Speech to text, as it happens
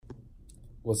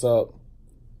What's up?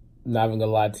 Not even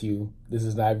gonna lie to you. This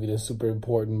is not even a super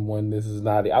important one. This is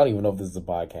not. I don't even know if this is a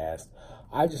podcast.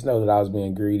 I just know that I was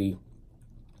being greedy,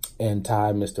 and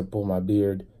Ty, Mister Pull My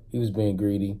Beard, he was being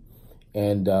greedy,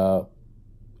 and I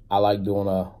like doing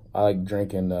I like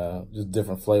drinking just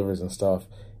different flavors and stuff.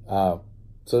 So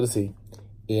to see,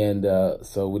 and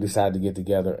so we decided to get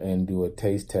together and do a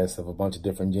taste test of a bunch of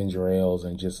different ginger ales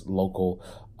and just local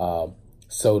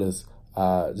sodas,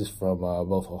 just from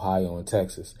both Ohio and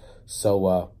Texas.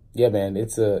 So yeah, man,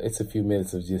 it's a few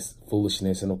minutes of just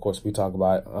foolishness, and of course we talk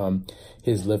about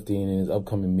his lifting and his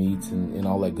upcoming meets and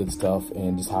all that good stuff,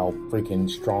 and just how freaking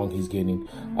strong he's getting.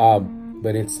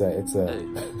 But it's a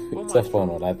it's a fun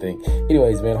one, I think.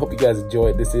 Anyways, man, hope you guys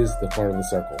enjoy it. This is the Corner of the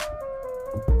Circle.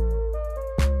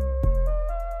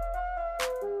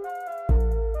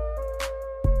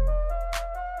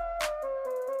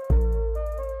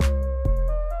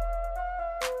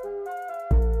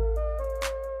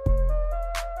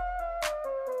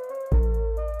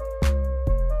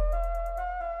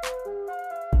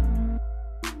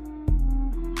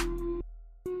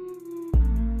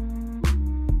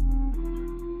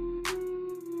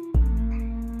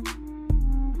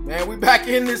 Man, we back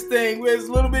in this thing. It's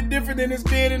a little bit different than it's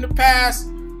been in the past.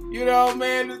 You know,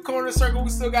 man, the Corner Circle, we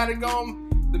still got it going.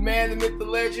 The man, the myth, the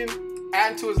legend.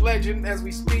 Adding to his legend as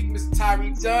we speak, Mr.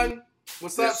 Tyree Dunn.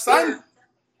 What's up, son?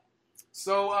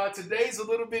 So today's a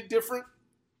little bit different.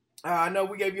 I know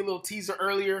we gave you a little teaser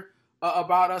earlier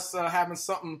about us having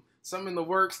something in the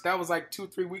works. That was like 2 or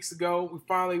 3 weeks ago. We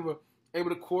finally were able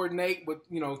to coordinate with,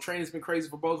 training's been crazy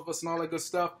for both of us and all that good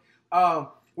stuff.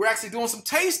 We're actually doing some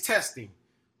taste testing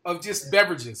of just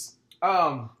beverages.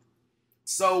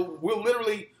 So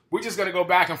we're just going to go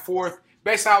back and forth.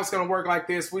 Basically how it's going to work like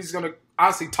this. We're just going to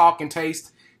honestly talk and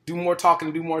taste, do more talking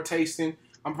and do more tasting.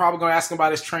 I'm probably going to ask him about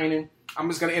his training. I'm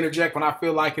just going to interject when I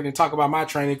feel like it and talk about my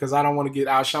training because I don't want to get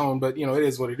outshone, but it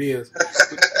is what it is.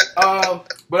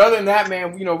 But other than that,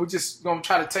 man, we're just going to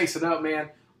try to taste it up, man.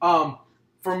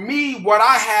 For me, what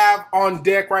I have on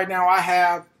deck right now, I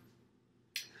have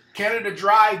Canada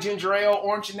Dry Ginger Ale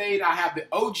Orangeade. I have the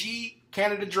OG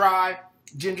Canada Dry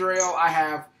Ginger Ale. I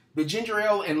have the Ginger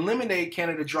Ale and Lemonade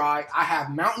Canada Dry. I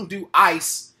have Mountain Dew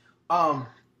Ice. I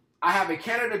have a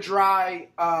Canada Dry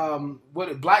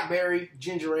Blackberry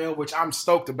Ginger Ale, which I'm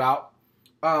stoked about.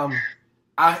 I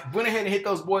went ahead and hit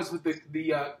those boys with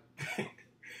the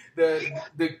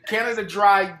Canada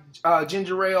Dry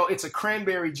Ginger Ale. It's a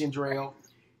cranberry ginger ale.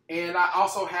 And I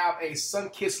also have a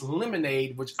Sunkist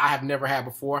Lemonade, which I have never had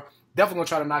before. Definitely going to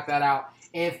try to knock that out.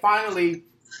 And finally,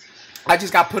 I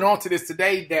just got put onto this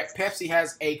today that Pepsi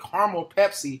has a caramel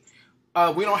Pepsi.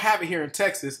 We don't have it here in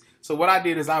Texas. So what I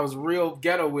did is I was real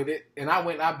ghetto with it. And I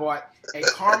went and I bought a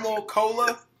caramel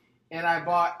cola and I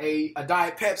bought a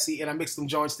Diet Pepsi and I mixed them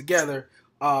joints together.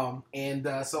 So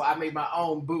I made my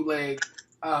own bootleg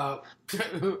caramel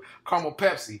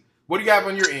Pepsi. What do you have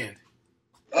on your end?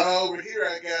 Over here,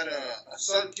 I got a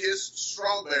Sunkist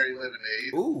Strawberry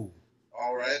Lemonade. Ooh.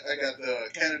 All right. I got the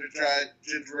Canada Dry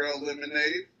Ginger Ale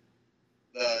Lemonade.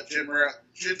 The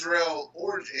Ginger Ale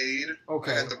Orangeade.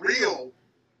 Okay. I got the real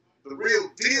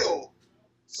deal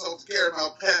Salted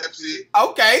Caramel Pepsi.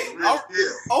 Okay. Real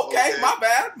deal. Okay. My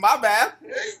bad.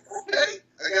 Okay.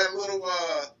 I got a little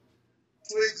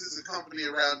Twigs is a company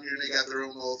around here, and they got their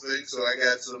own little thing. So I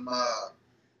got some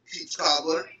peach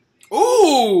cobbler.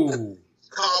 Ooh.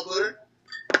 Cobbler.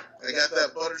 I got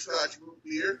that butterscotch root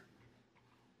beer.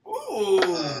 Ooh.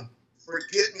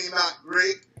 Forget Me Not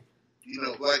Grape.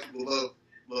 Black people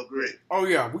love grape. Oh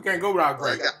yeah, we can't go without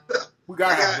grape. We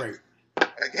gotta have grape.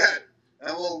 I got it. And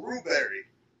a little rhueberry.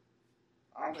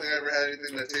 I don't think I ever had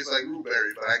anything that tastes like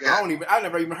rhueberry, but I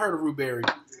never even heard of rhueberry.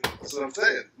 That's what I'm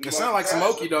saying. It sounds like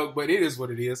smoky dope, but it is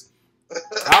what it is.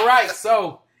 All right,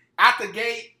 so at the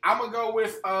gate, I'm gonna go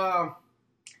with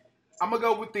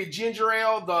the ginger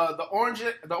ale, the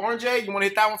orangeade. You want to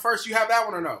hit that one first? You have that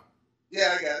one or no?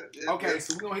 Yeah, I got it. Yeah, okay,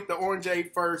 so we're gonna hit the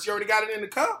orangeade first. You already got it in the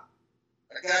cup?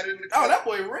 I got it in the cup. Oh, that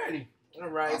boy ready. All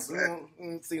right, so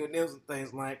let's see what those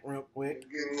things like real quick.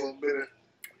 Get a little bit of.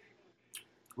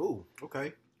 Ooh,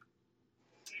 okay.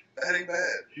 That ain't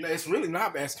bad. No, it's really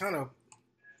not bad.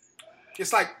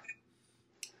 It's like,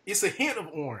 it's a hint of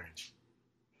orange.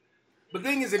 The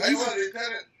thing is, it kind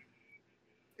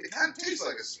of tastes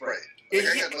like a Sprite.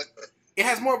 It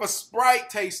has more of a Sprite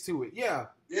taste to it. Yeah.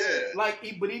 Yeah.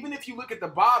 But even if you look at the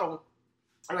bottle,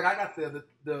 like I got the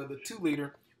 2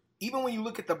 liter. Even when you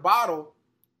look at the bottle,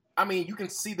 I mean, you can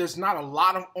see there's not a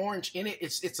lot of orange in it.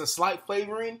 It's a slight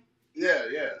flavoring. Yeah.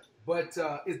 But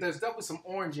there's definitely some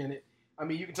orange in it. I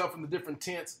mean, you can tell from the different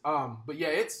tints. But yeah,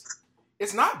 it's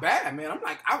It's not bad, man.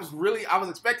 I was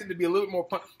expecting to be a little bit more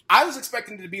I was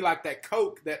expecting it to be like that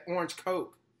Coke, that orange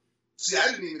Coke. See,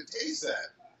 I didn't even taste that.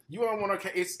 You don't want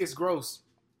to, it's gross.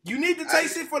 You need to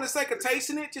taste it for the sake of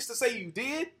tasting it, just to say you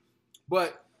did.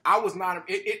 But I was not,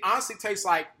 it honestly tastes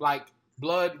like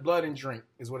blood and drink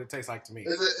is what it tastes like to me.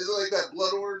 Is it like that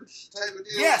blood orange type of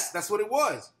deal? Yes, that's what it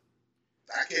was.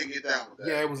 I can't get down with that.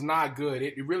 Yeah, it was not good.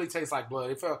 It really tastes like blood.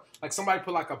 It felt like somebody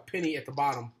put like a penny at the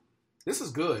bottom. This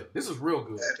is good. This is real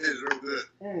good. That is real good.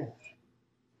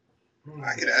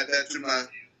 I can add that to my.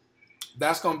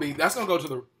 That's gonna go to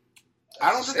the.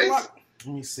 I don't drink a lot.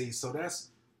 Let me see. So that's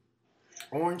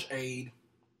Orangeade.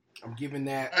 I'm giving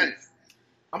that. Nice.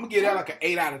 I'm gonna give that like an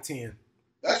 8 out of 10.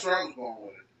 That's where I was going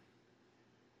with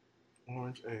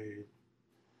it. Orangeade.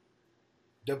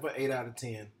 Definitely 8 out of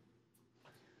 10.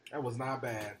 That was not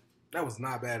bad. That was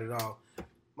not bad at all.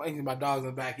 My dog's in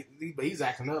the back, but he's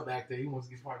acting up back there. He wants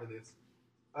to be part of this.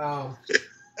 I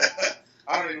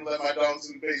don't even let my dogs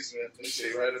in the basement. They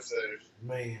stay right upstairs.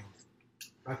 Man,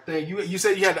 I think you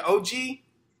said you had the OG.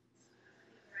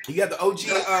 You got the OG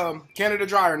Canada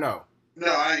Dry or no?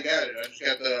 No, I ain't got it. I just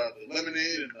got the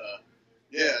lemonade and I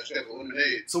just got the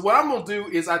lemonade. So what I'm gonna do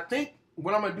is what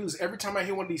I'm gonna do is every time I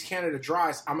hit one of these Canada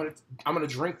Dries, I'm gonna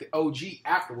drink the OG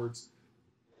afterwards.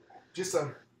 Just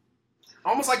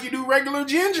almost like you do regular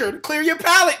ginger to clear your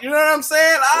palate. You know what I'm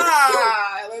saying?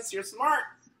 Unless you're smart.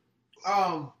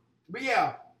 But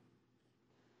yeah.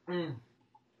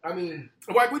 I mean,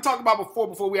 like we talked about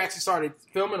before we actually started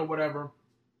filming or whatever,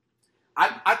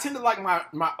 I tend to like my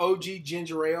OG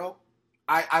ginger ale.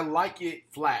 I like it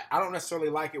flat. I don't necessarily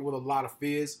like it with a lot of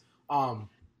fizz. I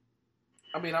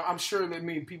mean, I'm sure that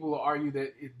people will argue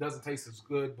that it doesn't taste as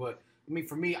good, but I mean,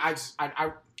 for me, I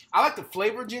like the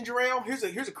flavor of ginger ale. Here's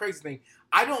a crazy thing.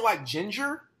 I don't like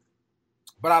ginger,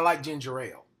 but I like ginger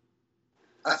ale.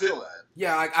 I feel that.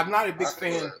 Yeah, like I'm not a big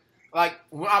fan. Like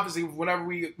obviously, whenever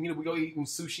we go eating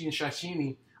sushi and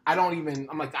sashimi,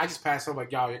 I'm like, I just pass over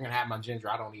like, y'all, you're gonna have my ginger.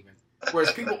 I don't even.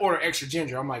 Whereas people order extra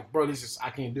ginger, I'm like, bro,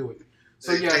 I can't do it.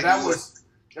 So yeah,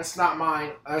 that's not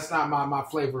mine. That's not my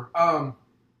flavor.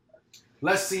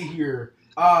 Let's see here.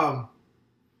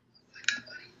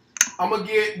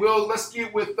 Let's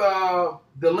get with the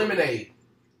lemonade.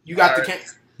 You got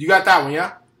you got that one,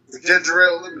 yeah? The ginger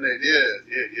ale lemonade,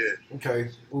 yeah.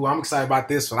 Okay. Ooh, I'm excited about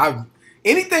this one.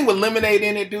 Anything with lemonade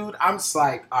in it, dude, I'm just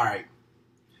like, all right.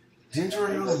 Ginger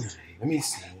ale lemonade. Let me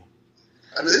see.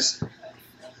 I mean,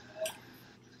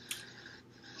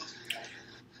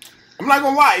 I'm not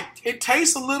gonna lie, it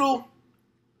tastes a little.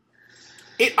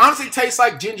 It honestly tastes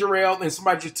like ginger ale, and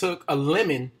somebody just took a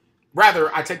lemon.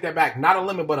 Rather, I take that back. Not a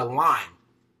lemon, but a lime.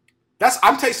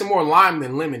 I'm tasting more lime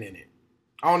than lemon in it.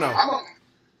 I don't know.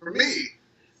 For me,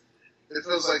 it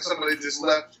feels like somebody just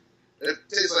left. It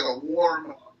tastes like a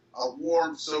warm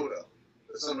soda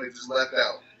that somebody just left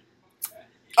out.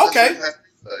 Okay.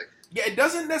 Yeah, it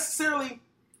doesn't necessarily.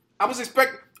 I was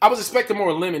expecting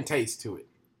more lemon taste to it.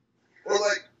 Or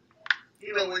like,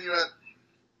 when you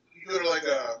go to like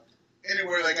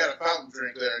anywhere they got a fountain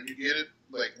drink there and you get it,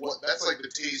 like that's like the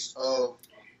taste of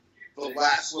the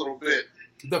last little bit.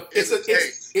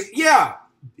 Yeah.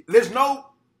 There's no.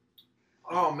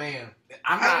 Oh man,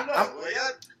 I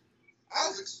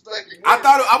was expecting.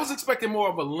 I was expecting more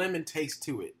of a lemon taste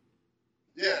to it.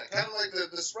 Yeah, kind of like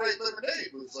the Sprite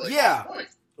lemonade was like. Yeah.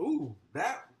 Ooh,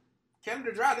 that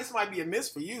Canada Dry. This might be a miss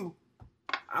for you.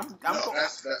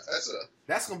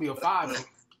 That's gonna be a 5.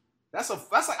 That's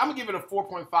like I'm gonna give it a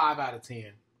 4.5 out of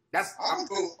 10. I'm gonna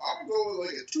go with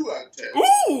like a 2 out of 10.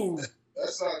 Ooh,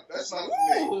 that's not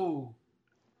ooh.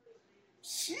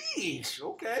 Sheesh.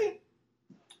 Okay.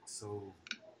 So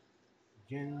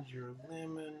ginger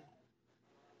lemon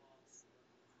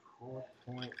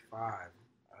 4.5.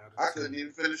 I couldn't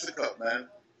even finish the cup, man.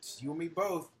 You and me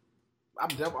both. I'm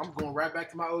going right back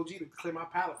to my OG to clear my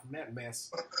palate from that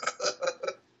mess.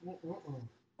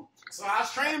 So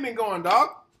how's training been going, dog?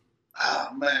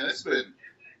 Man,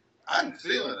 I've been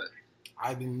feeling it.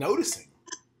 I've been noticing.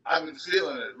 I've been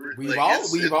feeling it. We've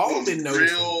all been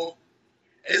noticing.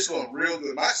 It's going real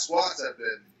good. My squats have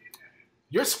been.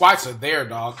 Your squats are there,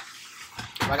 dog.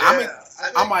 Like I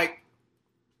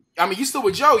mean, you still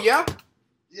with Joe, yeah?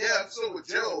 Yeah, I'm still with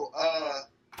Joe.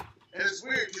 And it's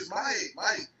weird because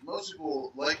most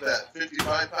people like that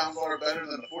 55-pound bar better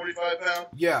than the 45-pound.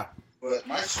 Yeah. But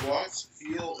my squats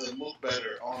feel and look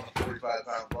better on a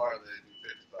 45-pound bar than they do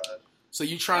 55. So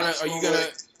you trying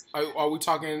to? Are we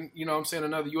talking? You know, what I'm saying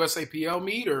another USAPL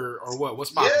meet or what?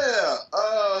 What's popping?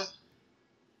 Yeah.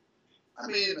 I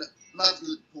mean, not to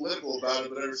be political about it,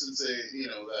 but ever since they,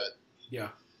 that. Yeah.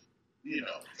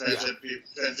 Transgender people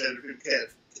can't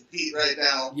compete right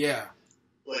now. Yeah.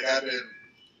 like I've been,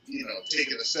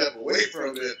 taking a step away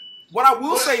from it. What I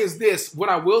will say is this.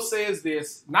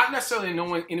 Not necessarily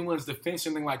in anyone's defense or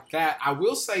anything like that. I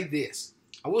will say this.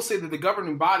 I will say that the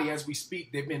governing body, as we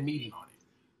speak, they've been meeting on it.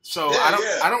 So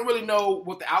I don't really know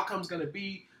what the outcome is going to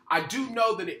be. I do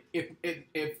know that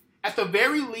if at the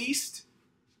very least,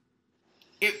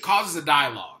 it causes a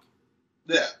dialogue.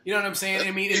 Yeah. You know what I'm saying?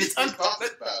 I mean,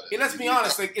 let's be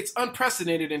honest. Like, it's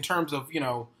unprecedented in terms of,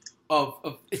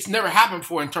 of it's never happened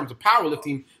before in terms of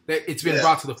powerlifting that it's been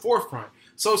brought to the forefront.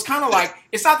 So it's kind of like,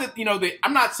 it's not that, that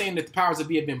I'm not saying that the powers that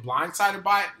be have been blindsided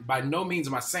by it. By no means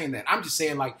am I saying that. I'm just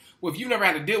saying, like, well, if you've never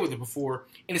had to deal with it before,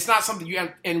 and it's not something you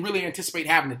have and really anticipate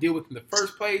having to deal with in the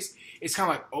first place, it's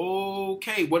kind of like,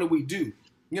 okay, what do we do?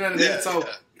 You know what I mean? Yeah,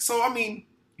 so I mean,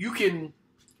 you can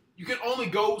only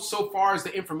go so far as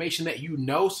the information that you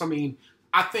know. So I mean,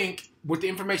 I think with the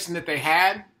information that they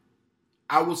had,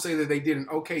 I will say that they did an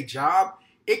okay job.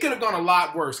 It could have gone a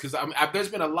lot worse because there's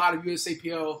been a lot of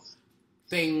USAPL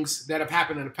things that have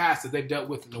happened in the past that they've dealt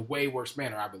with in a way worse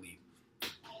manner, I believe.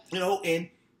 And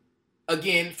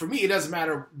again, for me, it doesn't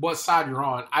matter what side you're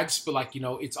on. I just feel like,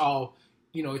 it's all,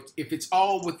 if it's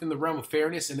all within the realm of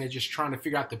fairness and they're just trying to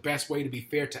figure out the best way to be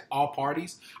fair to all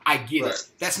parties, I get it.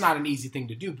 That's not an easy thing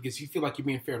to do because if you feel like you're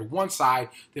being fair to one side,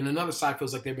 then another side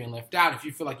feels like they're being left out. If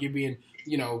you feel like you're being,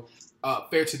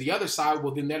 fair to the other side,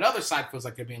 well, then that other side feels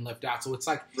like they're being left out. So it's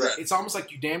like, it's almost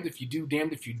like you damned if you do,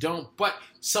 damned if you don't. But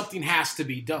something has to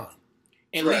be done,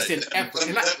 at least an effort.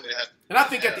 And I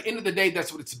think at the end of the day,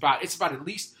 that's what it's about. It's about at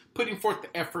least putting forth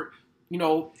the effort,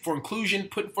 for inclusion,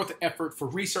 putting forth the effort for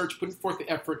research, putting forth the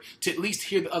effort to at least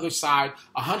hear the other side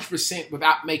 100%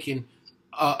 without making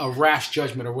a rash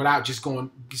judgment or without just going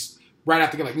right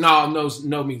out there like,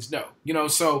 no means no.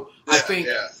 So I think.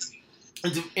 Yeah.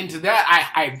 Into that,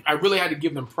 I really had to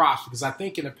give them props because I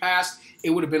think in the past it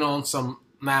would have been on some,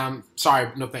 sorry,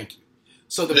 no thank you.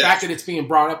 So the fact that it's being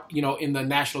brought up, in the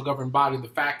national governing body, the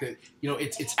fact that,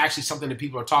 it's actually something that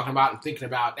people are talking about and thinking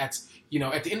about, that's,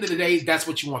 at the end of the day, that's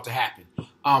what you want to happen.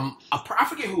 I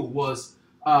forget who it was.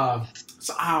 I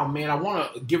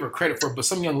want to give her credit for it, but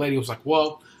some young lady was like,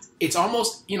 well, it's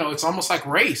almost like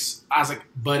race. I was like,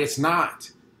 but it's not.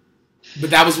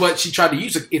 But that was what she tried to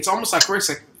use. It's almost like race.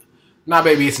 Like, nah,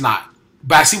 baby, it's not.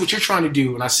 But I see what you're trying to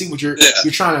do, and I see what you're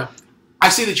trying to. I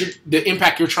see that the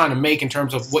impact you're trying to make in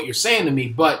terms of what you're saying to me,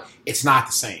 but it's not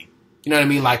the same. You know what I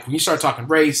mean? Like when you start talking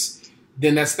race,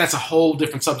 then that's a whole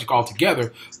different subject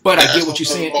altogether. But I get what you're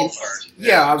saying.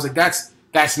 I was like,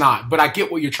 that's not. But I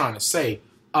get what you're trying to say.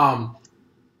 I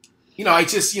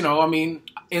just, I mean,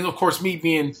 and of course, me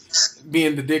being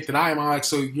the dick that I am, I'm like,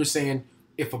 so you're saying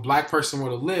if a black person were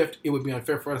to lift, it would be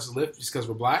unfair for us to lift just because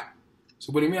we're black?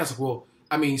 So what do you mean? I was like, well,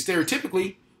 I mean,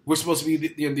 stereotypically, we're supposed to be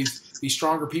these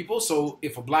stronger people. So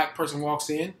if a black person walks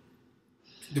in,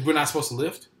 we're not supposed to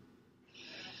lift.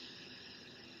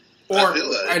 Or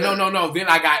no. Then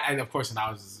of course,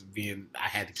 I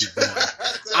had to keep going.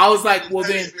 I was like, well,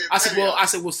 then I said, well,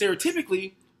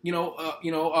 stereotypically,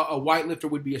 a white lifter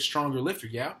would be a stronger lifter.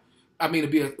 Yeah, I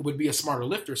mean, it would be a smarter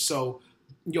lifter. So,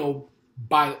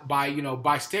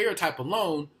 by stereotype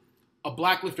alone, a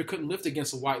black lifter couldn't lift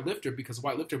against a white lifter because a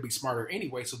white lifter would be smarter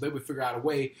anyway. So they would figure out a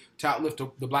way to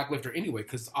outlift the black lifter anyway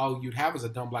because all you'd have is a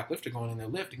dumb black lifter going in there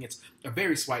lifting against a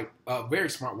very smart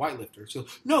white lifter. So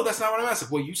no, that's not what I'm asking.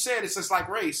 Well, you said it's just like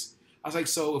race. I was like,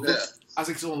 so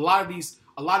a lot of these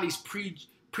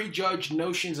prejudged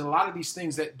notions and a lot of these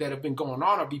things that have been going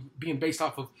on are being based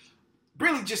off of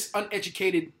really just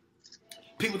uneducated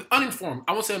people, uninformed.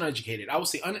 I won't say uneducated. I will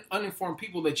say uninformed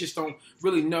people that just don't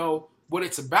really know what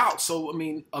it's about. So, I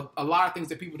mean, a lot of things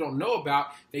that people don't know about,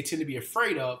 they tend to be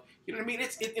afraid of. You know what I mean?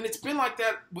 It's been like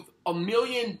that with a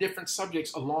million different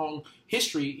subjects along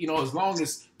history, as long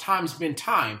as time's been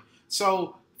time.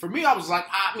 So, for me, I was like,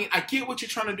 I get what you're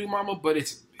trying to do, mama, but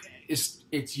it's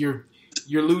you're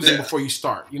losing before you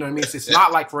start. You know what I mean? It's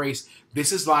not like race.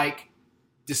 This is like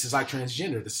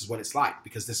transgender. This is what it's like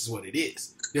because this is what it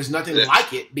is. There's nothing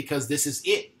like it because this is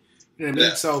it. You know what I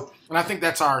mean? So, and I think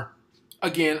that's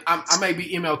again, I may be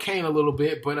MLKing a little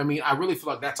bit, but I mean, I really feel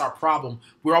like that's our problem.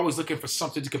 We're always looking for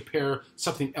something to compare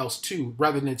something else to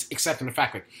rather than accepting the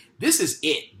fact that this is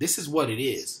it. This is what it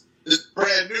is. It's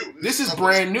brand new. This is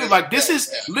brand new. Like this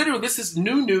is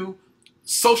new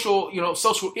social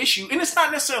issue. And it's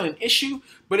not necessarily an issue,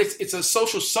 but it's a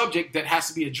social subject that has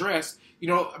to be addressed,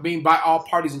 by all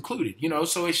parties included,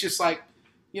 so it's just like,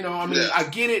 I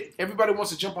get it. Everybody wants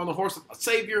to jump on the horse of a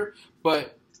savior,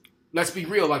 but let's be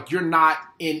real. Like you're not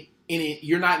in it.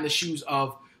 You're not in the shoes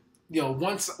of,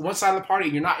 one side of the party.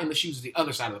 You're not in the shoes of the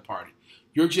other side of the party.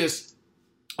 You're just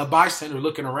a bystander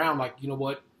looking around like,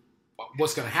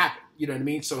 what's going to happen? You know what I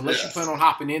mean? So unless you plan on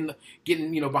hopping in,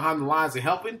 getting, behind the lines and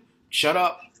helping, shut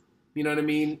up. You know what I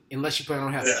mean? Unless you plan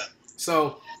on helping. Yeah.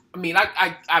 So, I mean,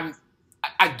 I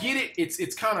get it.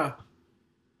 It's kind of,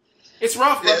 it's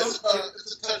rough. Yeah,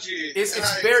 it's a touchy.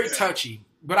 It's very touchy.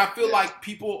 But I feel like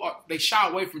people they shy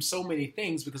away from so many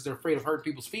things because they're afraid of hurting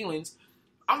people's feelings.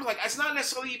 I'm like, it's not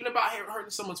necessarily even about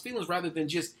hurting someone's feelings, rather than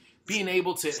just being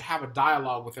able to have a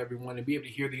dialogue with everyone and be able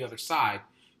to hear the other side.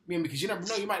 I mean, because you never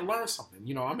know, you might learn something.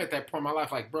 I'm at that point in my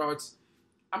life, like, bro,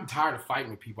 I'm tired of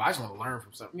fighting with people. I just want to learn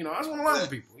from something. I just want to learn from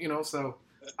people. So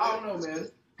I don't know,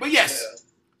 man. But yes,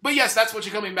 that's what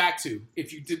you're coming back to.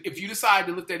 If you decide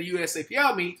to look at a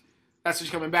USAPL meet, that's what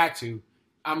you're coming back to.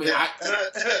 I mean, I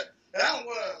don't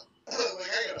want to, I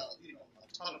got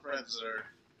a ton of friends that are,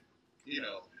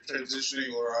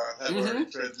 transitioning or have already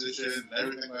transitioned and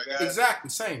everything like that. Exactly,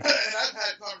 same. And I've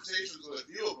had conversations with a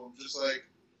few of them, just like,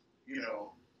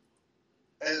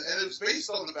 and it's based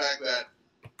on the fact that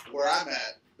where I'm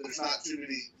at, there's not too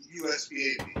many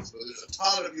USPA meets, but there's a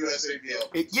ton of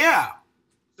USAPL meets. Yeah.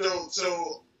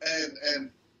 So,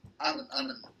 and I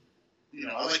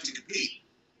like to compete.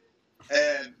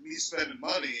 And me spending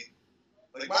money,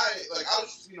 I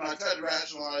tried to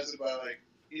rationalize it by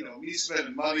me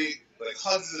spending money,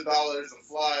 hundreds of dollars to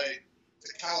fly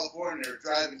to California or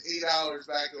driving 8 hours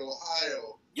back to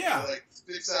Ohio. Yeah. Or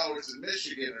 6 hours in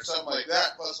Michigan or something like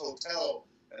that, plus hotel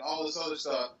and all this other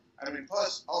stuff. I mean,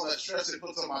 plus all that stress it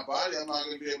puts on my body, I'm not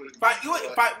going to be able to compete.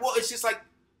 Well, it's just like,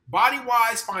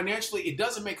 body-wise, financially, it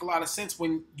doesn't make a lot of sense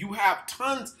when you have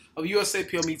tons of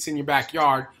USAPL meets in your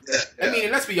backyard. Yeah. I mean,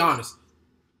 and let's be honest.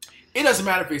 It doesn't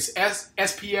matter if it's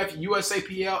SPF,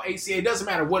 USAPL, ACA. It doesn't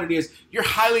matter what it is. You're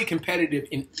highly competitive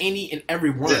in any and every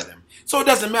one of them. So it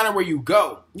doesn't matter where you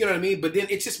go. You know what I mean? But then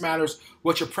it just matters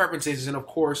what your preference is. And, of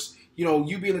course,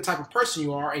 you being the type of person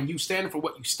you are and you stand for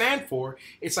what you stand for,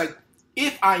 it's like,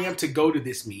 if I am to go to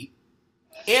this meet,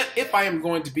 and if I am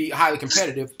going to be highly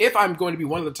competitive, if I'm going to be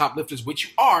one of the top lifters, which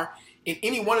you are, in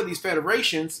any one of these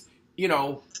federations,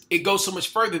 it goes so much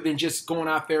further than just going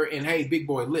out there and, hey, big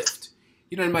boy, lift.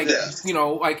 You know what I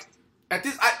mean? At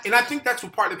this, I think that's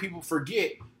what part of people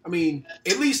forget. I mean,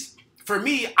 at least for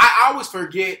me, I always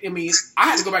forget. I mean, I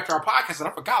had to go back to our podcast and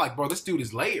I forgot, bro, this dude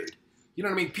is layered. You know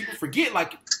what I mean? People forget,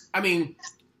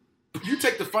 you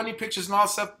take the funny pictures and all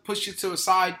that stuff, push it to a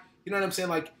side. You know what I'm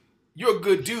saying? You're a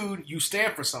good dude. You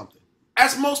stand for something.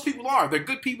 As most people are. They're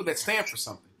good people that stand for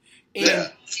something.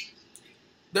 And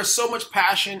there's so much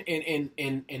passion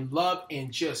and love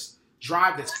and just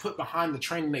drive that's put behind the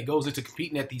training that goes into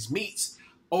competing at these meets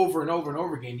over and over and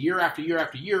over again, year after year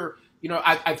after year.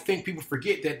 I think people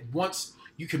forget that once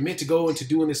you commit to go into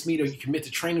doing this meet or you commit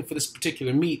to training for this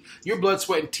particular meet, your blood,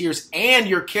 sweat, and tears and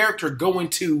your character go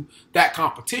into that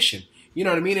competition. You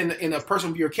know what I mean? And a person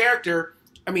with your character,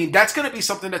 I mean, that's going to be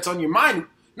something that's on your mind,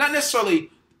 not necessarily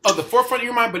at the forefront of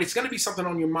your mind, but it's going to be something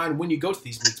on your mind when you go to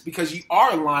these meets because you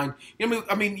are aligned.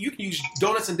 I mean, you can use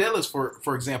Donuts and Deadlifts,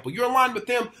 for example. You're aligned with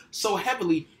them so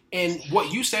heavily, and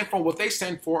what you stand for, what they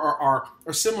stand for are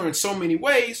similar in so many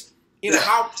ways.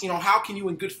 How can you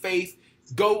in good faith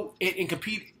go and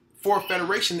compete for a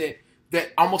federation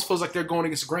that almost feels like they're going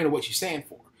against the grain of what you stand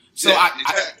for? So exactly.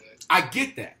 I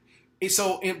get that. And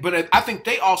so, but I think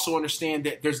they also understand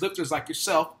that there's lifters like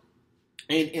yourself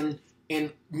and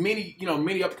many,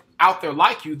 many out there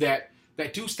like you that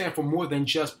do stand for more than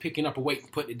just picking up a weight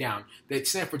and putting it down. They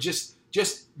stand for just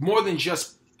more than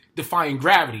just defying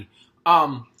gravity.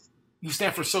 You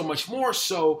stand for so much more.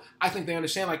 So I think they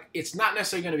understand, it's not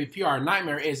necessarily going to be PR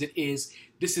nightmare as it is.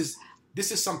 This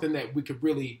is something that we could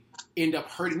really end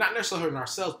up hurting, not necessarily hurting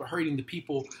ourselves, but hurting the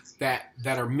people that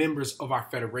are members of our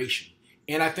federation.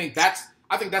 And I think that's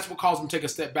what caused them to take a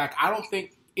step back. I don't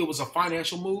think it was a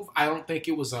financial move. I don't think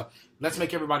it was a let's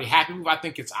make everybody happy move. I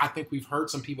think we've hurt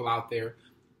some people out there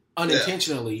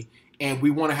unintentionally, and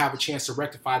we want to have a chance to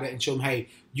rectify that and show them, hey,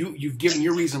 you've given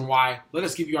your reason why. Let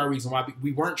us give you our reason why.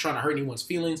 We weren't trying to hurt anyone's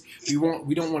feelings. We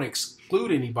don't want to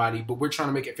exclude anybody, but we're trying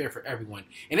to make it fair for everyone.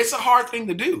 And it's a hard thing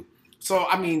to do. So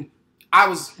I mean, I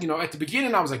was, at the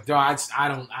beginning, I was like, I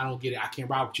don't get it. I can't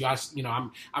ride with you.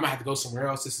 I'm gonna have to go somewhere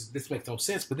else. This makes no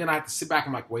sense. But then I have to sit back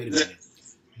and I'm like, wait a minute.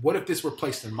 What if this were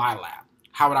placed in my lap?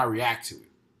 How would I react to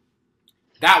it?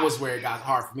 That was where it got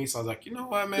hard for me. So I was like, you know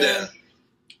what, man? Yeah.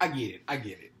 I get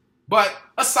it. But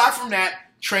aside from that,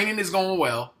 training is going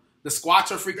well. The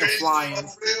squats are freaking flying.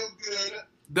 Real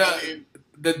good.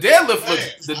 The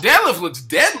deadlift looks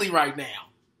deadly right now.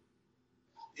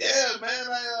 Yeah, man.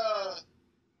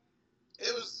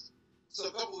 It was so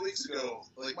a couple of weeks ago.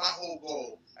 My whole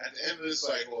goal at the end of this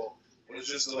cycle was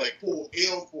just to pull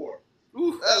 804.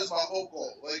 Ooh. That was my whole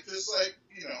goal.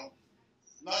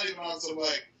 Not even on some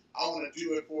I want to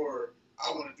do it for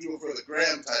the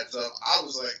gram type stuff. I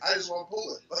was like, I just want to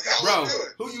pull it. Like, I want to do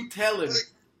it. Who you telling?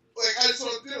 Like, I just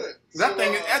want to do it. That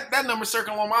thing, that number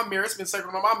circling on my mirror. It's been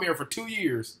circling on my mirror for 2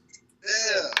 years.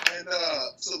 Yeah, and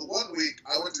so the one week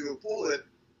I went to go pull it,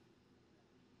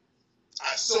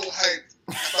 I was so hyped.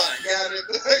 I thought I got it.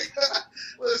 Like,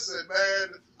 listen,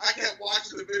 man, I kept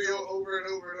watching the video over and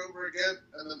over and over again,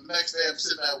 and then the next day I'm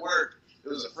sitting at work. It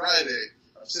was a Friday.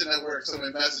 I'm sitting at work.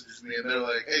 Somebody messages me, and they're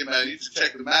like, "Hey, man, you should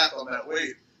check the math on that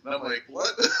weight." And I'm like,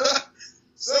 "What?"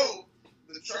 So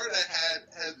the chart I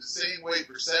had the same weight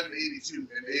for 782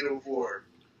 and 804.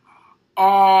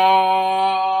 Oh,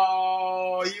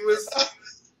 you was.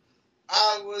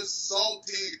 I was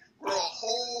salty for a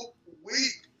whole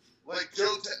week. Like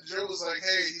Joe was like,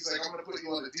 "Hey," he's like, "I'm gonna put you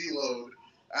on the deload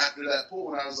after that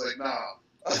pull," and I was like, "Nah."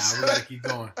 Nah, we gotta keep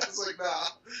going. I was like, "Nah."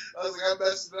 I was like, "I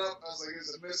messed it up." I was like,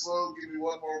 "It's a misload. Give me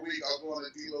one more week. I'll go on the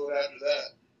deload after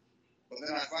that." But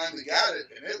then I finally got it,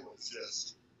 and it was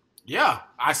just. Yeah,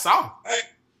 I saw. Hey.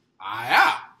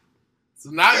 Yeah. So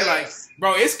now you're like,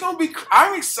 bro, it's gonna be.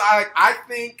 I'm excited. I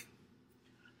think.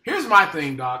 Here's my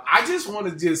thing, dog. I just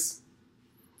want to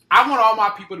I want all my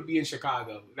people to be in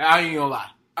Chicago. I ain't gonna lie.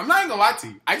 I'm not even gonna lie to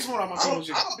you. I just want all my people in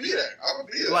Chicago. I'm gonna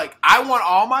be there. Like, I want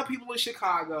all my people in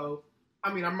Chicago.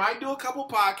 I mean, I might do a couple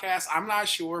podcasts. I'm not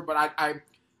sure, but I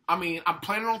mean, I'm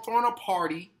planning on throwing a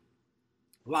party.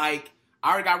 Like,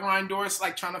 I already got Ryan Doris,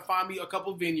 like, trying to find me a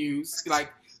couple venues.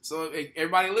 Like, so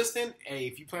everybody listening, hey,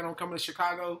 if you plan on coming to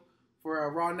Chicago for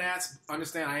Raw Nats,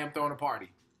 understand I am throwing a party.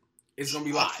 It's gonna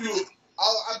be live.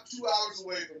 I'm 2 hours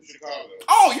away from Chicago.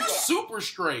 Oh, you're super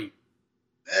straight.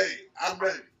 Hey, I'm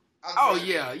ready.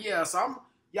 Yeah. So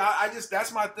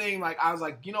that's my thing. Like, I was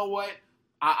like, you know what?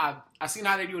 I seen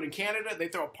how they do it in Canada. They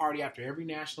throw a party after every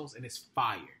Nationals, and it's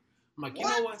fire. I'm like, you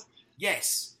know what?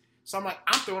 Yes. So I'm like,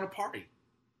 I'm throwing a party.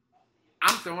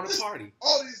 All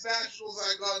these Nationals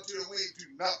I've gone to, and we ain't do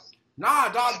nothing. Nah,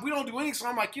 dog, we don't do anything. So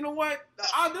I'm like, you know what?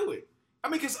 I'll do it. I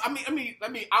mean, because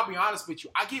I'll be honest with you.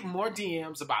 I get more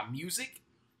DMs about music,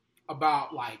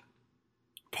 about like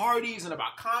parties, and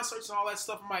about concerts and all that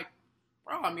stuff. I'm like,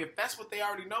 bro, I mean, if that's what they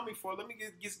already know me for, let me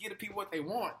just get the people what they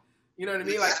want. You know what I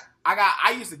mean? Like,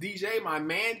 I used to DJ, my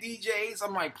man DJs.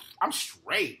 I'm like, I'm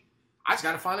straight. I just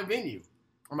got to find a venue.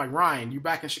 I'm like, Ryan, you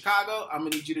back in Chicago? I'm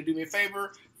going to need you to do me a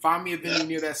favor. Find me a venue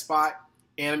near that spot.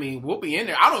 And, I mean, we'll be in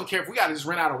there. I don't care if we got to just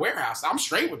rent out a warehouse. I'm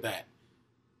straight with that.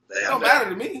 It don't matter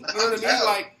to me. You know what I mean?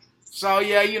 Like, so,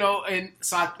 yeah, you know, and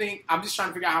so I think I'm just trying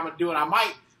to figure out how I'm going to do it. I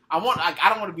don't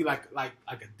want to be like a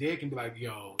dick and be like,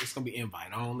 yo, it's going to be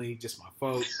invite only, just my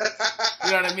folks.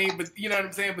 You know what I mean? But you know what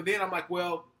I'm saying? But then I'm like,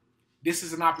 well, this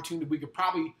is an opportunity we could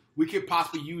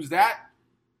possibly use that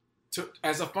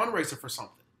as a fundraiser for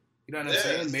something. You know what I'm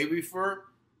saying? Maybe for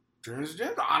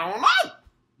transgender. I don't know.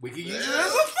 We could use it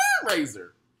as a fundraiser.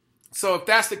 So if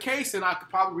that's the case, then I could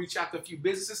probably reach out to a few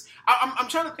businesses. I'm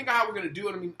trying to think of how we're going to do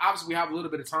it. I mean, obviously we have a little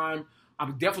bit of time.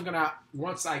 I'm definitely going to,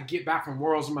 once I get back from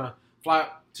Worlds, I'm going to fly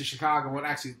to Chicago and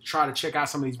actually try to check out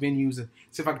some of these venues and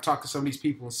see if I can talk to some of these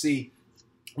people and see.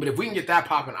 But if we can get that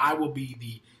popping, I will be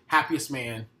the happiest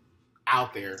man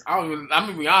out there. I'm going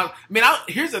to be honest. I mean,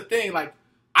 here's the thing. Like,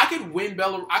 I could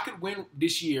win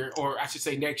this year, or I should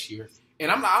say next year, and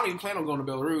I don't even plan on going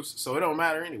to Belarus, so it don't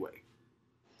matter anyway.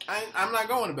 I'm not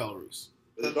going to Belarus.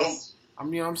 You know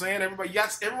what I'm saying?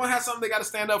 Everyone has something they got to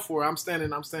stand up for. I'm standing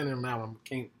now.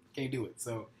 I can't do it.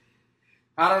 So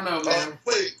I don't know, man.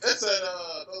 Wait, that's at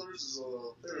Belarus.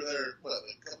 They were there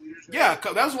a couple years ago. Yeah,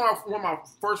 that was one of my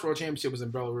first world championship was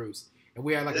in Belarus, and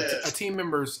we had like a team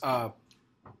member's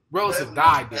relative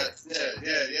died there.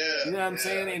 Yeah. You know what I'm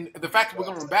saying? And the fact that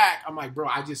we're going back, I'm like, bro,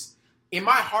 in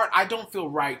my heart, I don't feel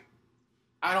right.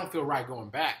 I don't feel right going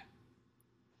back.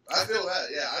 I feel that.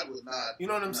 Yeah, I would not. You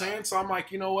know what I'm saying? So I'm like,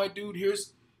 you know what, dude?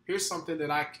 Here's something that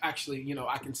I actually, you know,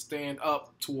 I can stand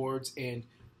up towards. And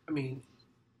I mean,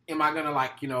 am I gonna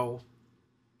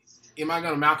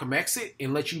Malcolm X it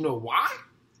and let you know why?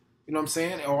 You know what I'm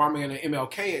saying? Or am I gonna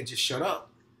MLK it? Just shut up.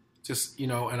 Just, you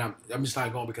know, and I'm just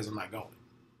not going because I'm not going.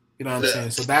 You know what I'm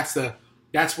saying? So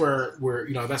that's where we're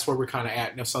kind of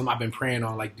at. You know, something I've been praying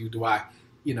on. Like, do I,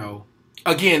 you know.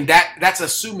 Again, that's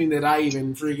assuming that I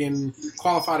even freaking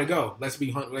qualify to go. Let's be,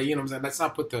 you know what I'm saying? Let's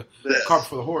not put the cart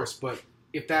before the horse. But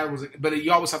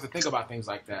you always have to think about things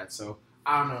like that. So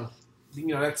I don't know. You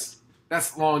know,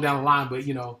 that's long down the line. But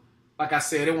you know, like I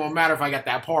said, it won't matter if I got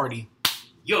that party.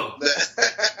 Yo,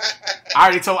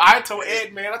 I told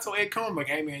Ed, man. I told Ed Cohn, like,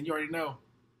 hey man, you already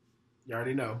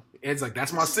know. Ed's like,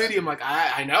 that's my city. I'm like,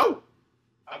 I know.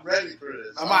 I'm ready for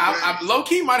this. I'm low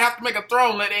key might have to make a throw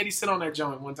and let Eddie sit on that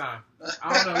joint one time.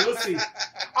 I don't know. We'll see.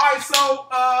 All right,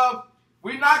 so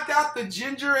We knocked out the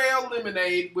ginger ale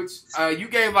lemonade, which you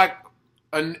gave like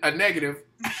a negative.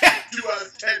 2 out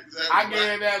of 10. I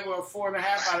gave that a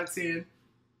 4.5 out of 10.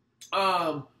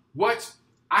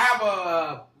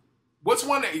 What's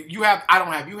one that you have? I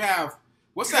don't have. You have.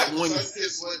 What's that one? You get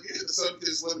the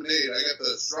Sunkist lemonade. I got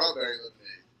the strawberry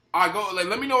lemonade. All right, go.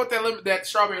 Let me know what that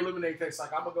strawberry lemonade tastes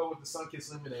like. I'm gonna go with the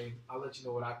Sunkist lemonade. I'll let you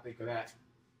know what I think of that.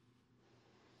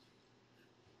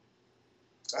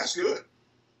 That's good.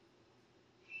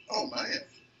 Oh man.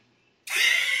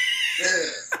 Yeah.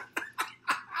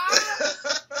 I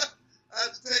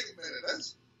have to take a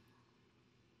minute.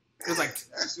 It's like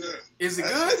that's good. Is it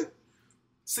That's good? good.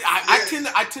 See,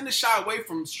 I tend to shy away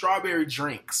from strawberry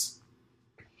drinks.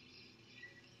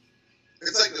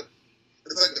 It's like the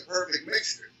perfect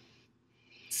mixture.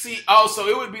 See, so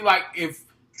it would be like if.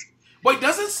 Wait,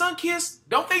 doesn't Sunkist?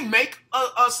 Don't they make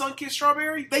a Sunkist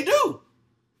strawberry? They do.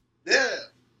 Yeah.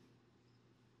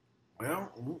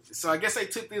 Well, so I guess they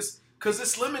took this because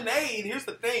this lemonade. Here's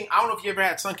the thing: I don't know if you ever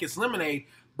had Sunkist lemonade,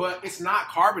 but it's not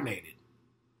carbonated.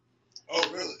 Oh,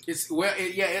 really? It's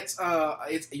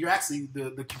you're actually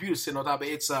the computer's sitting on top of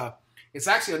it. It's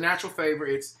actually a natural flavor.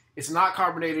 It's not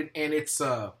carbonated and it's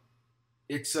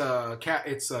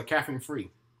caffeine free.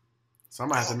 So I'm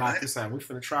gonna have to knock this out. We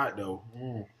finna try it though.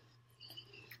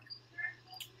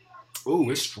 Ooh,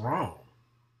 it's strong.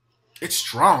 It's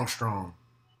strong.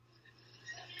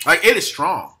 Like it is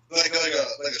strong. Like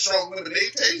a strong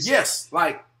lemonade taste. Yes,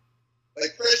 like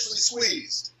freshly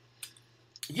squeezed.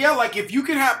 Yeah, like if you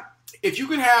could have, it's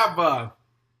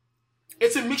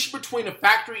a mixture between a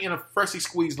factory and a freshly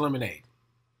squeezed lemonade.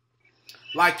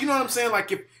 Like, you know what I'm saying?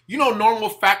 Like if normal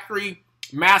factory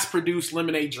mass produced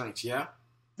lemonade drinks, yeah.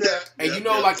 Yeah. And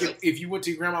if you went to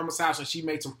your grandmama's house and she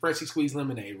made some freshly squeezed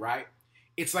lemonade, right?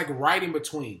 It's like right in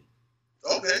between.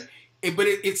 Okay. But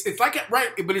it's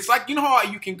like you know how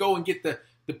you can go and get the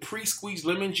pre-squeezed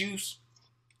lemon juice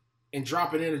and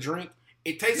drop it in a drink.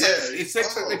 It tastes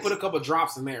like they put a couple of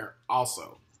drops in there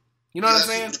also. You know what I'm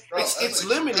saying? It's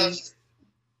lemony.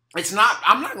 It's not.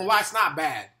 I'm not gonna lie. It's not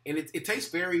bad, and it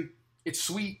tastes very. It's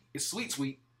sweet. It's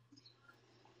sweet.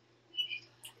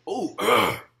 Oh,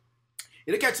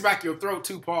 it'll catch back your throat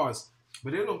too. Pause,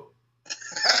 but it'll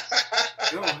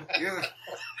yeah.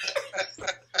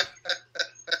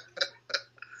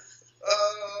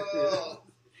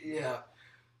 Yeah.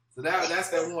 So that's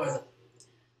that one.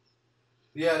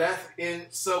 Yeah,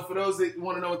 so for those that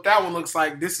want to know what that one looks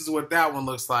like, this is what that one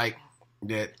looks like.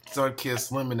 That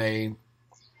Sunkist lemonade,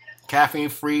 caffeine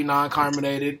free,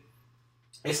 non-carbonated.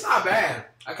 It's not bad.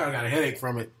 I kind of got a headache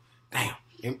from it. Damn.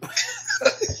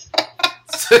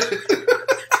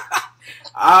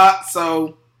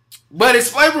 But it's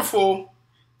flavorful.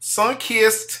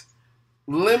 Sunkist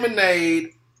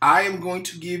lemonade. I am going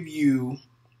to give you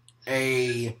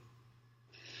a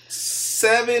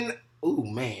 7. Ooh,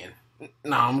 man.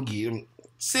 No, I'm going to give him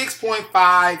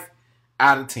 6.5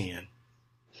 out of 10.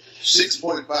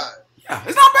 6.5. Yeah,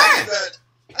 it's not bad.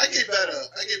 I gave that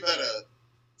a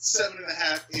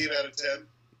 7.5, 8 out of 10.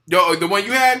 Yo, the one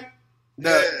you had?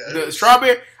 The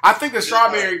strawberry? I think the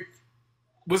strawberry,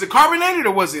 was it carbonated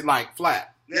or was it like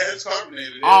flat? Yeah, it's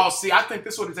carbonated. Oh, see, I think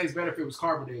this would taste better if it was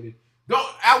carbonated.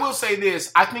 I will say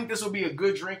this. I think this would be a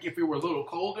good drink if it were a little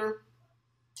colder.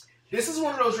 This is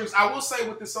one of those drinks. I will say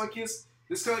with the Sunkist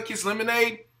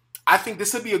lemonade, I think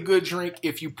this would be a good drink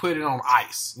if you put it on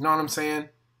ice. You know what I'm saying?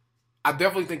 I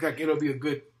definitely think like it'll be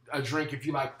a drink if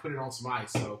you like put it on some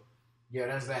ice. So yeah,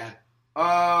 that's that.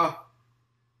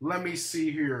 Let me see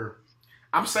here.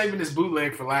 I'm saving this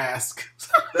bootleg for last.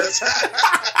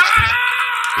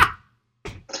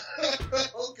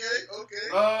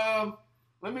 Okay.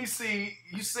 Let me see.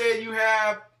 You said you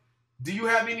have. Do you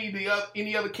have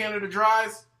any other Canada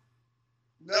Dries?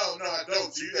 No, I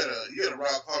don't. So you got a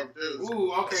Rock Hard too.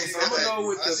 Ooh, okay. So I'm gonna go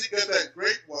with I see you got that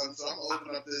grape one, so I'm gonna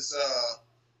open up this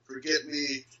Forget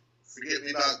Me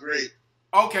Not Grape.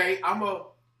 Okay,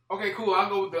 okay, cool. I'll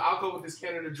go with this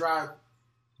Canada Dry.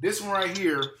 This one right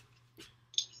here.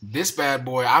 This bad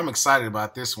boy, I'm excited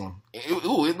about this one.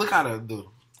 Look how the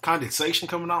condensation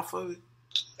coming off of it.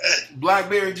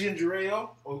 Blackberry ginger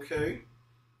ale. Okay.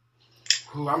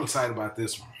 Ooh, I'm excited about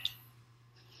this one.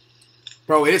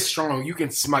 Bro, it's strong. You can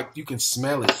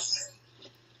smell it.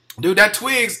 Dude, that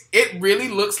Twigs, it really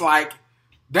looks like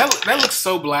that looks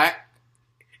so black.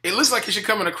 It looks like it should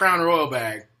come in a Crown Royal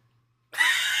bag.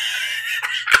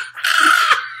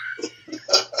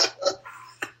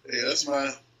 Yeah, that's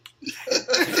mine.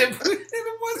 They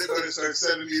better start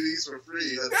sending me these for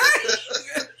free.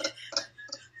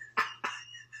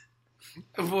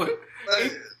 Boy,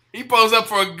 he posed up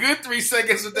for a good 3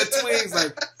 seconds with that Twigs.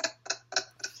 Like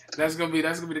that's gonna be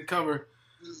the cover.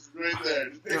 right there.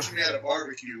 Just picture me at a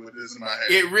barbecue with this in my hand.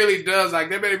 It really does. Like,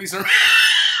 there better be some...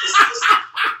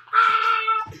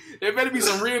 there better be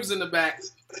some ribs in the back.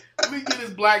 Let me give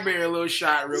this blackberry a little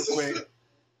shot real quick.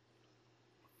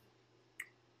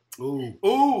 Ooh.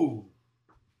 Ooh.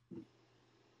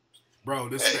 Bro,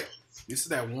 this is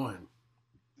that one.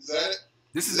 Is that it?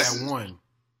 This is that one.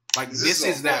 Like, this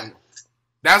is that one.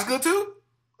 That's good, too?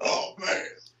 Oh, man.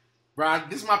 Bro,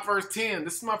 this is my first 10.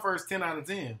 This is my first 10 out of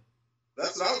 10.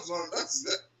 That's what I was going.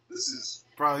 This is.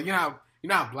 Bro, you know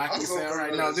how black we sound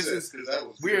right now. This is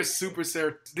we're super.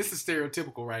 This is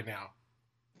stereotypical right now.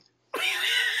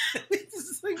 This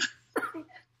is like,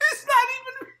 it's not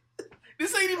even.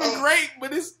 This ain't even grape,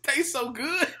 but this tastes so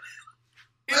good.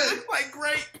 It looks like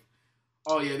grape.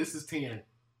 Oh yeah, this is 10. And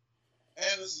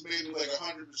this is made with like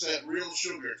 100% real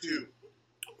sugar too.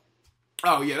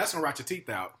 Oh yeah, that's gonna rot your teeth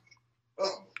out.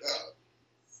 Oh my god.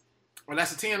 Well,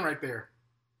 that's a 10 right there.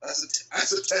 That's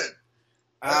a 10.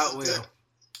 Well, 10.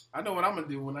 I know what I'm gonna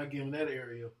do when I give him that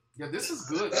area. Yeah, this is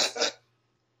good.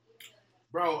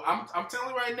 Bro, I'm telling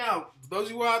you right now, those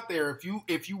of you out there,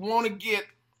 if you want to get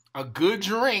a good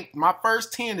drink, my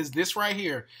first 10 is this right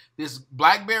here. This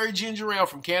blackberry ginger ale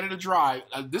from Canada Dry.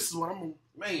 This is what I'm.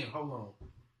 Man, hold on.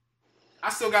 I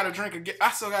still got to drink a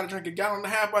gallon and a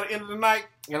half by the end of the night,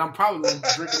 and I'm probably gonna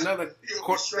drink another.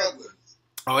 You're struggling.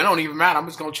 Oh, it don't even matter. I'm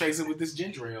just gonna chase it with this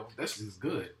ginger ale. This is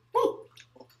good. Woo.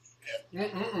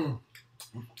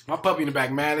 My puppy in the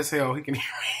back, mad as hell. He can hear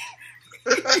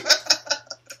me.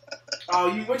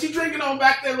 Oh, what you drinking on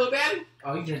back there, little daddy?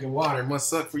 Oh, you drinking water. It must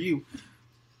suck for you.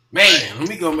 Man, let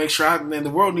me go make sure the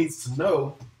world needs to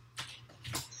know.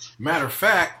 Matter of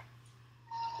fact,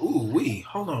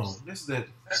 hold on. This is that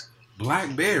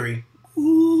blackberry.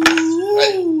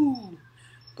 Ooh,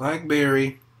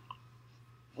 blackberry.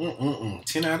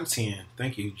 10 out of 10.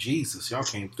 Thank you, Jesus. Y'all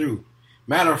came through.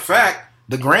 Matter of fact,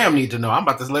 the Gram need to know. I'm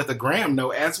about to let the Gram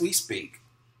know as we speak.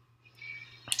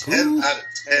 10 out of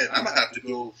 10. I'm going to have to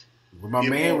go. With my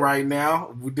man right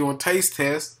now, we're doing taste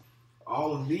tests.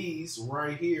 All of these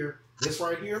right here. This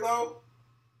right here, though.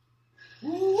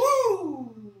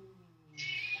 Woo!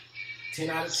 10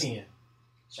 out of 10.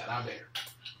 Shout out there.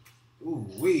 Ooh,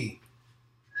 wee.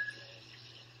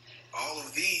 All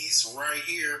of these right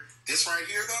here. This right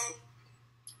here,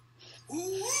 though.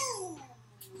 Ooh.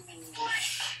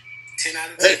 10 out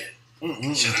of 10.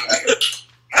 Shout out there.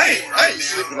 I ain't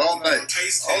sleeping all night.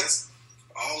 Taste test.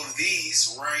 All of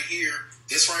these right here.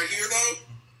 This right here, though.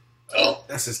 Oh.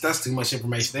 That's too much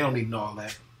information. They don't need to know all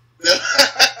that.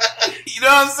 You know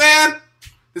what I'm saying?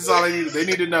 This is all they need. They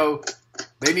need to know.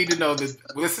 They need to know that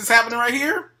this is happening right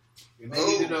here. And they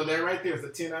need to know that right there is a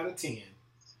 10 out of 10.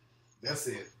 That's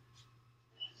it.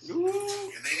 Ooh.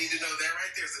 And they need to know that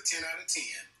right there is a 10 out of 10.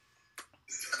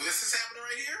 This is happening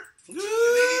right here. Ooh,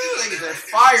 they need to know that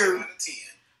fire.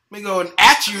 Let me go and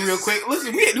at you real quick.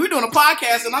 Listen, we're doing a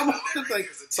podcast, and I'm like,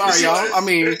 sorry, y'all. I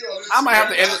mean, I might have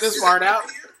to edit this part out.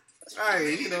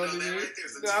 Hey, you know,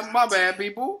 my bad,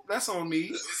 people. That's on me.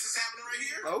 This is happening right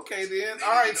here. Okay, then.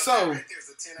 All right, so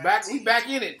we back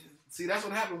in it. See, that's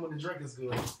what happened when the drink is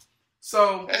good.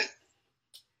 So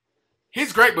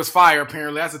his grape was fire.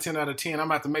 Apparently, that's a 10 out of 10. I'm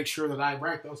about to make sure that I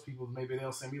rank those people. Maybe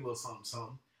they'll send me a little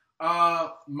something.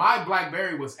 My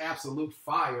blackberry was absolute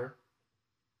fire.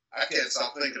 I can't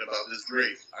stop thinking about this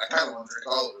grape. I kind of want to drink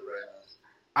all of it right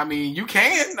now. I mean, you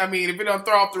can. I mean, if it don't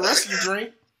throw off the rest of your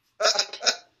drink.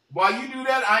 While you do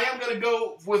that, I am going to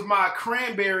go with my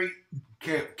cranberry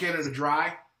Canada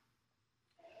Dry.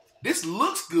 This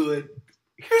looks good.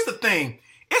 Here's the thing.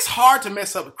 It's hard to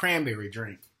mess up a cranberry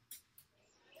drink.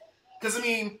 Because, I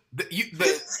mean,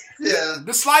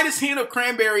 the slightest hint of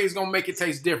cranberry is going to make it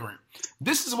taste different.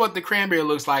 This is what the cranberry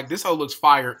looks like. This whole looks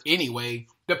fire anyway.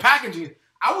 The packaging,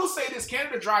 I will say this,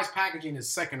 Canada Dry's packaging is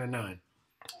second to none.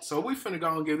 So we finna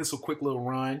go and give this a quick little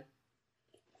run.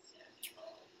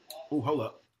 Ooh, hold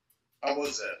up. How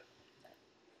was that?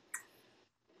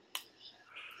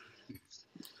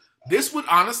 This would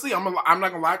honestly, I'm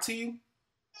not gonna lie to you.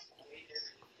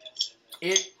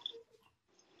 It's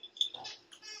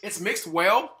mixed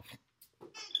well,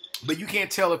 but you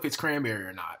can't tell if it's cranberry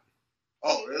or not.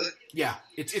 Oh, really? Yeah,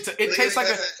 it tastes like it got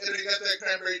that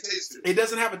cranberry taste to it. It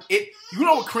doesn't have you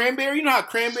know what cranberry? You know how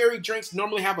cranberry drinks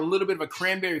normally have a little bit of a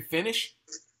cranberry finish?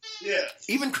 Yeah.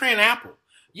 Even cran apple.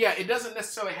 Yeah, it doesn't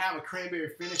necessarily have a cranberry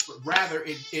finish, but rather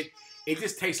it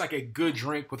just tastes like a good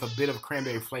drink with a bit of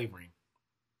cranberry flavoring.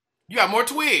 You got more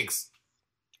twigs.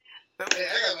 Hey,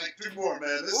 I got like 3 more,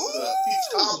 man. This is a peach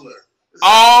cobbler.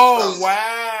 Oh,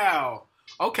 wow.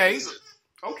 Okay.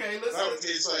 Okay, listen.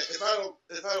 If I don't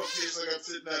taste like I'm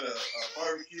sitting at a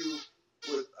barbecue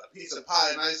with a piece of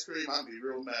pie and ice cream, I'd be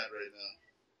real mad right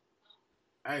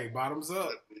Hey, bottoms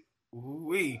up. Ooh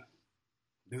wee.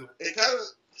 It kind of.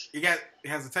 It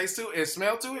has a taste to it, and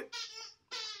smell to it.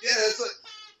 Yeah, it's like.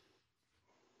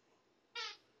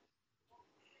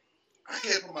 I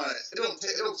can't put my. It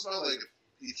don't smell like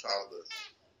a peach cobbler.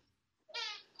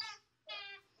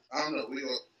 I don't know. We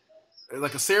go.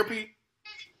 Like a syrupy.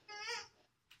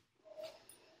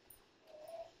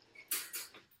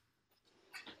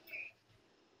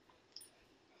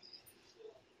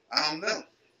 I don't know.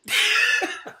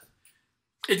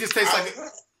 It just tastes like.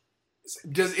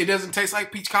 It doesn't taste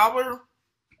like peach cobbler?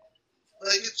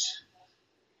 Like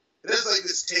it has like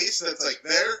this taste that's like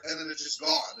there, and then it's just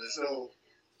gone. There's no.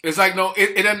 It's like no,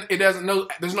 it doesn't no.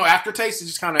 There's no aftertaste.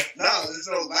 It's just kind of. No, there's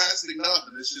no lasting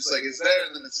nothing. It's just like it's there,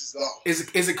 and then it's just gone.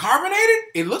 Is it carbonated?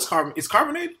 It looks It's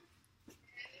carbonated.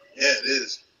 Yeah, it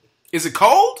is. Is it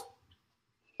cold?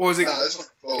 Or is it? No, this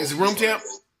one's cold. Is it room temp?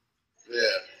 Yeah.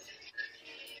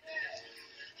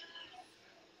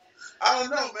 I don't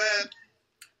know, man.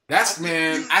 That's I'm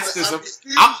man. That's confused just.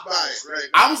 by it right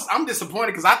now. I'm disappointed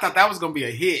because I thought that was gonna be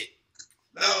a hit.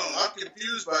 No, I'm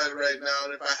confused by it right now,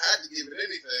 and if I had to give it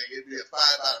anything, it'd be a 5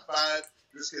 out of 5,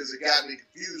 just because it got me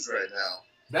confused right now.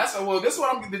 That's well. This one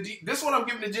I'm giving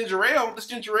the ginger ale. This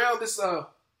ginger ale,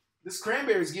 this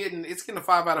cranberry's getting a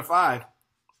 5 out of 5.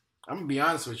 I'm gonna be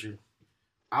honest with you.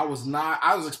 I was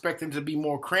expecting it to be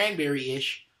more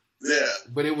cranberry-ish. Yeah,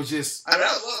 but it was just. I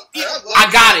love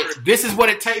I got it. This is what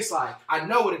it tastes like. I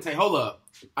know what it tastes. Hold up.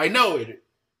 I know it.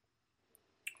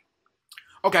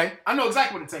 Okay, I know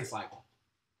exactly what it tastes like.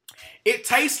 It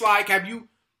tastes like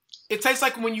it tastes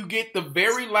like when you get the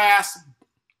very last,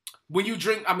 when you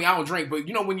drink, I mean, I don't drink, but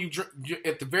you know when you drink,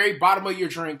 at the very bottom of your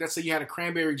drink, let's say you had a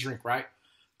cranberry drink, right?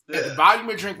 Yeah. At the bottom of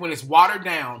your drink when it's watered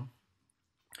down,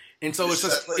 and so it's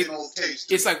just,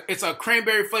 a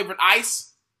cranberry flavored ice.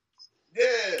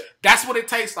 Yeah. That's what it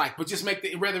tastes like, but just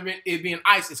make rather than it being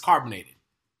ice, it's carbonated.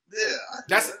 Yeah.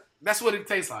 That's what it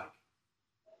tastes like.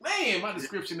 Man, my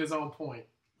description is on point.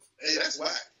 Hey, that's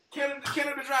whack. Canada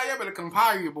Dry, you better come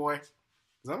hire you, boy. Because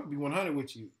I'm going to be 100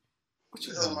 with you. What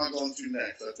the hell am I going to do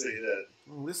next? I'll tell you that.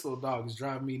 Oh, this little dog is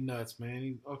driving me nuts,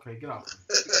 man. Okay, get off.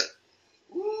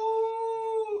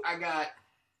 Ooh, I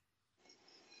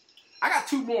got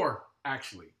 2 more,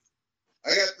 actually.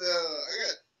 I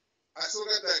still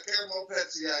got that caramel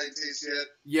Pepsi I ain't tasted yet.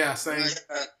 Yeah, same. And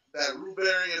I got that root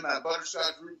berry and that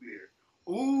butterscotch root beer.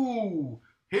 Ooh,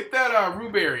 hit that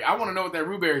root berry. I want to know what that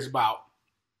root berry is about.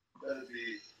 That'd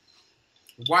be.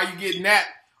 Why you getting that?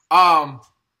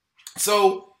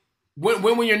 So when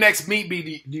will your next meet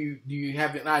be? Do you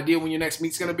have an idea when your next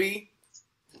meet's gonna be?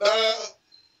 So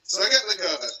I got like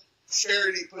a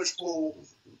charity push pull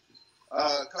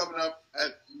coming up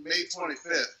at May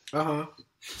 25th.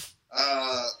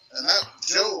 And that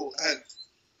Joe had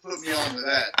put me on to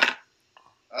that.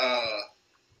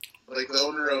 Like the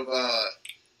owner of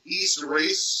East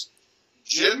Race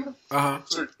Gym.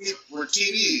 So where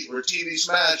TV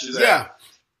Smash is at. Yeah.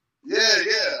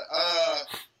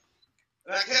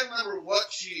 And I can't remember what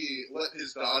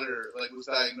his daughter was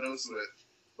diagnosed with,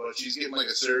 but she's getting like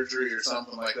a surgery or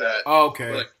something like that. Oh,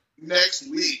 okay. Like next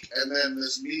week, and then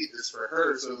this meet is for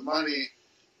her. So the money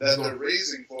that they're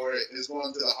raising for it is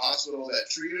going to the hospital that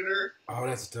treated her. Oh,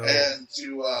 that's dope. And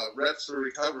to Reps for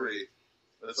Recovery.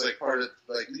 That's like part of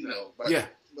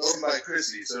owned by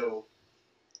Chrissy. So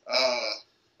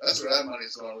that's where that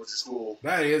money's going, which is cool.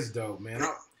 That is dope, man.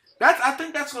 I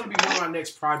think that's going to be one of my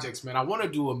next projects, man. I want to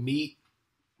do a meet.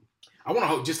 I want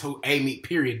to just hold a meet,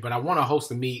 period. But I want to host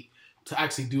a meet to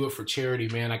actually do it for charity,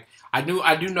 man. Like I do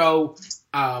know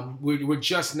we're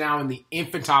just now in the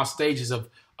infantile stages of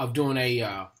doing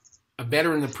a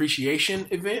veteran appreciation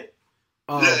event.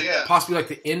 Possibly like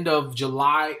the end of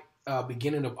July,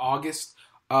 beginning of August.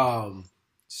 I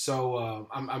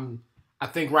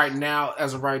think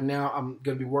as of right now, I'm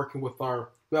going to be working with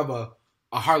we have a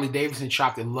Harley Davidson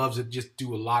shop that loves to just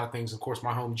do a lot of things. Of course,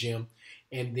 my home gym.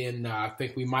 And then I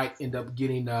think we might end up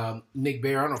getting Nick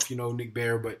Bear. I don't know if you know Nick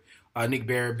Bear, but Nick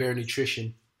Bear, Bear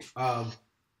Nutrition.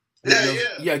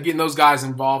 Getting those guys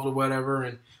involved or whatever.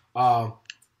 And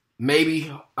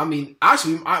maybe, I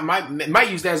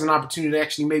might use that as an opportunity to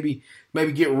actually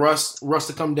maybe get Russ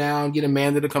to come down, get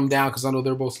Amanda to come down, because I know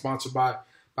they're both sponsored by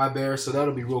Bear, so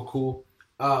that'll be real cool.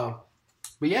 But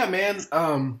yeah, man,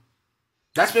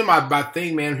 that's been my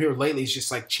thing, man, here lately. It's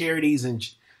just like charities and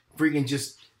freaking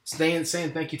just saying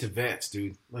thank you to vets,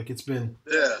 dude. Like it's been,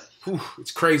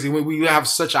 it's crazy. We have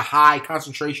such a high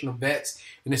concentration of vets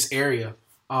in this area.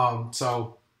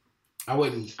 So I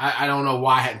don't know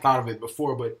why I hadn't thought of it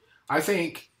before, but I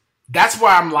think that's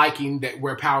where I'm liking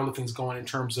where powerlifting's going in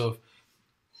terms of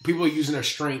people are using their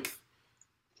strength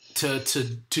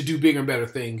to do bigger and better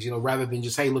things, you know, rather than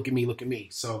just, hey, look at me.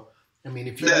 So, I mean,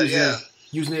 if you're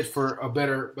using it for a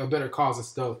better cause and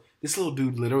stuff, this little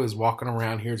dude literally is walking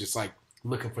around here just like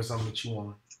looking for something that you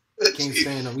want. Can't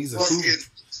stand him. He's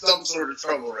some sort of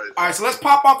trouble right now. All right, so let's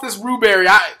pop off this Rhueberry.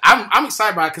 I'm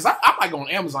excited about it because I might go on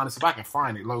Amazon and see if I can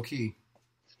find it low key.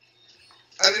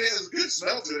 I mean, it has a good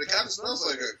smell to it. It kind of smells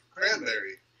like a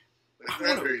cranberry. Like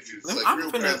cranberry juice. Like real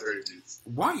cranberry juice.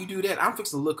 While you do that, I'm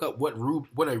fixing to look up what a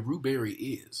Rhueberry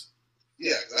is.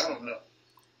 Yeah, because I don't know.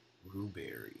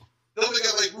 Rhueberry. Don't they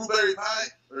got like Rhueberry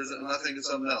pie? Or is it, am I thinking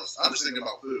something else? I'm just thinking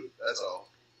about food. That's all.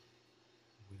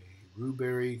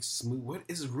 Rhueberry smooth. What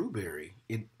is Rhueberry?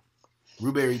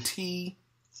 Rhueberry tea.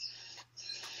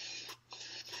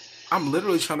 I'm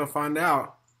literally trying to find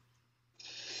out.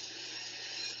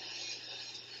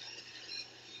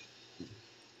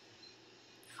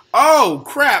 Oh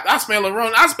crap! I spell it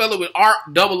wrong. I spell it with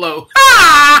R-O-O.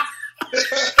 Ah!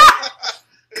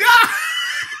 God.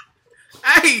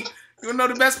 Hey, you know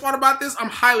the best part about this? I'm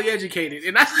highly educated,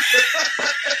 and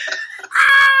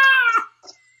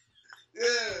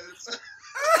Yes.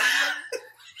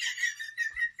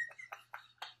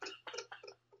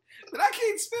 But I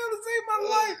can't spell to save my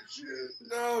life. Shit.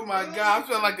 Oh my god! I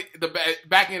feel like the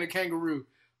back end of kangaroo.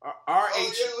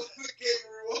 R-H-U.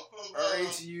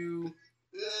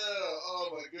 Yeah. Oh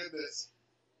my goodness.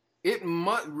 It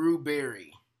must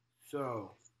Rhueberry.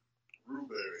 So.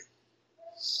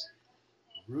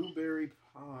 Rhueberry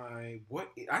pie.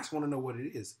 What? I just want to know what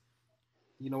it is.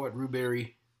 You know what?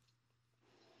 Rhueberry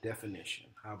definition.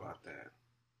 How about that?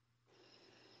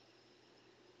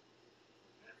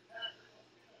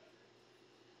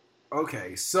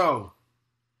 Okay, so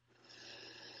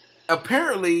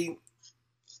apparently,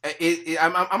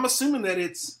 I'm assuming that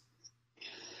it's.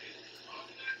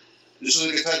 This is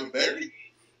like a type of berry?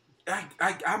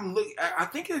 I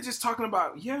think they're just talking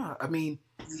about, yeah, I mean,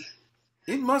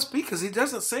 it must be because it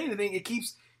doesn't say anything. It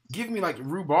keeps giving me like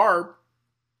rhubarb.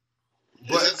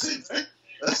 But that's the same thing.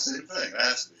 That's the same thing. It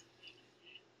has to be.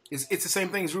 It's the same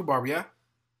thing as rhubarb, yeah?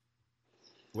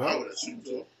 Well, I would assume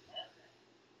so.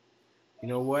 You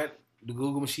know what? The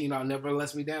Google machine never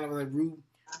lets me down. I was like,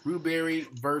 Rhueberry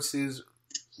versus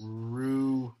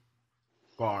rhubarb.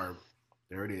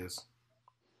 There it is.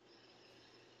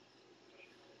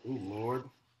 Oh, Lord.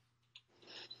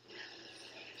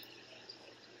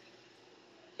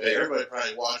 Hey, everybody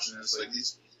probably watching this like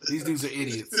these dudes are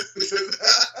idiots.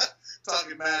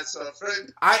 Talking mad stuff,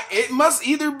 right? It must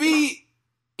either be.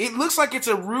 It looks like it's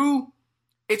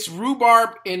it's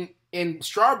rhubarb in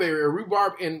strawberry or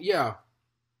rhubarb in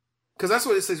because that's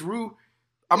what it says.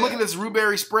 I'm looking at this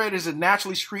Rhueberry spread is a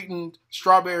naturally sweetened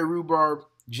strawberry rhubarb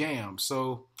jam,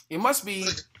 so it must be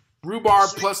rhubarb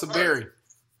plus a berry.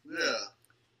 Yeah.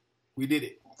 We did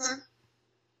it. Okay.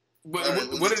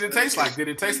 What did it taste like? Did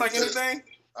it taste like anything?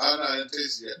 I don't know. I didn't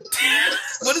taste it yet.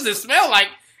 What does it smell like?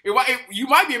 You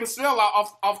might be able to smell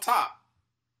off top.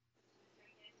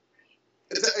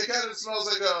 It kind of smells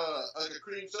like a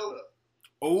cream soda.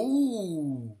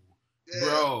 Oh, yeah.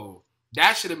 Bro,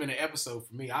 that should have been an episode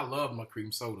for me. I love my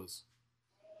cream sodas.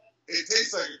 It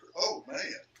tastes like oh man.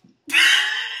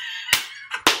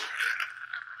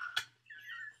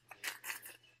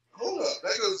 Hold up,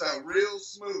 that goes out real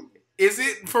smooth. Is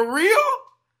it for real?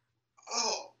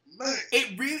 Oh man,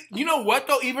 it really. You know what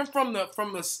though? Even from the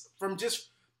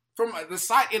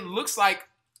side,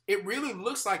 it really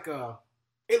looks like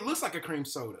a cream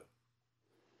soda.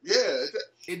 Yeah,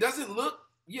 it doesn't look.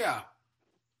 Yeah,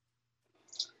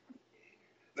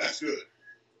 that's good,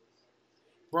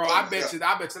 bro. I bet you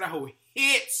that whole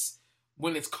hits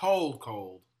when it's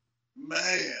cold.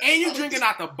 Man, and you're drinking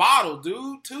out the bottle,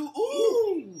 dude. Too.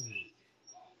 Ooh.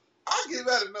 I'll give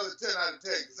that another 10 out of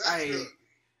 10. That's good.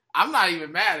 I'm not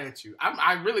even mad at you.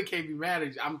 I really can't be mad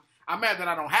at you. I'm mad that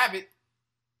I don't have it.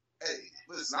 Hey,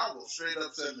 listen, I will straight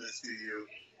up send this to you.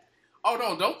 Oh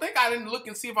no! Don't think I didn't look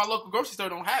and see if our local grocery store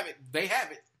don't have it. They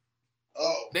have it.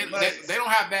 Oh, they nice. They don't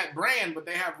have that brand, but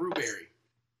they have Rhueberry.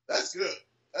 That's good.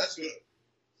 That's good.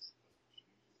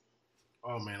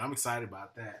 Oh man, I'm excited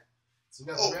about that. So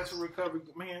we got some rest for recovery.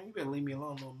 Man, you better leave me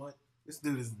alone, no much. This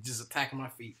dude is just attacking my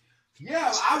feet.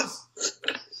 Yeah, I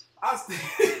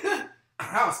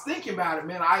was thinking about it,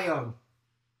 man. I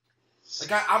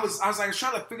was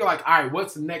trying to figure like, all right,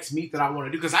 what's the next meat that I want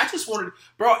to do? Because I just wanted,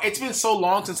 bro. It's been so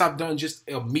long since I've done just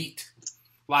a meat,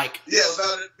 like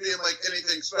without it being like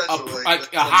anything special,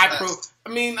 like a high pro. I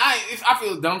mean, I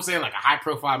feel dumb saying like a high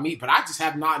profile meat, but I just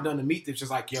have not done a meat that's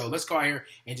just like, yo, let's go out here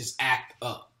and just act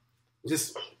up.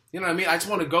 Just you know what I mean? I just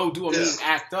want to go do a meat and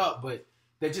act up, but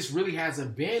there just really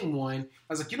hasn't been one.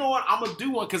 I was like, you know what? I'm gonna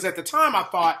do one because at the time I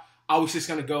thought I was just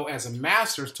gonna go as a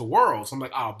Masters to Worlds. I'm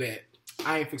like, I'll bet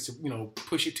I ain't fix to,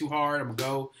 push it too hard. I'm gonna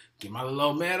go get my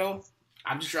little medal.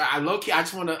 I'm just trying. I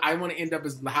want to end up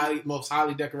as the most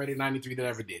highly decorated 93 that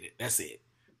ever did it. That's it.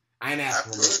 I ain't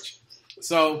asking for much.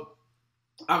 So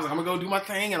I was like, I'm gonna go do my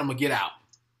thing and I'm gonna get out.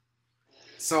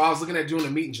 So I was looking at doing a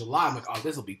meet in July. I'm like, oh,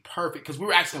 this will be perfect. Because we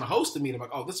were actually going to host a meet. I'm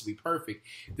like, oh, this will be perfect.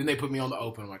 Then they put me on the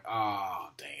Open. I'm like, oh,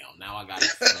 damn. Now I got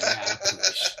to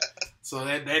push. So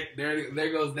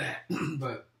there goes that.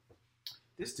 But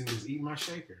this dude is eating my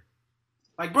shaker.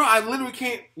 Like, bro, I literally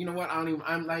can't. You know what? I'm not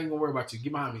even going to worry about you.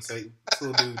 Get behind me, Satan. This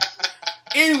little dude.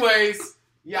 Anyways,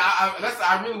 yeah,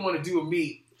 I really want to do a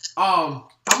meet. I'm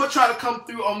going to try to come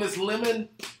through on this lemon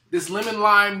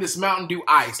lime, this Mountain Dew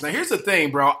ice. Now, here's the thing,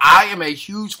 bro. I am a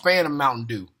huge fan of Mountain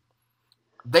Dew.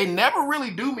 They never really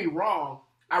do me wrong.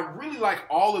 I really like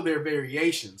all of their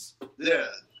variations. Yeah.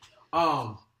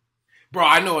 Bro,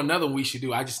 I know another one we should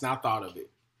do. I just now thought of it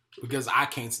because I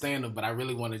can't stand them, but I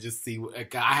really want to just see.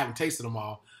 I haven't tasted them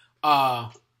all.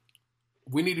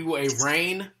 We need to do a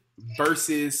Reign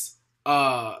versus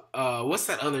what's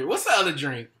that other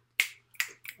drink?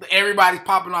 Everybody's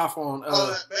popping off on.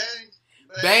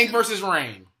 That Bang versus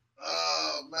Reign.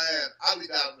 Oh man, I'll be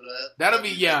down for that. That'll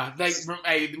be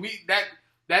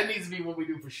that needs to be what we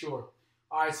do for sure.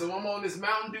 All right, so I'm on this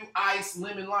Mountain Dew Ice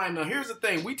Lemon Lime. Now here's the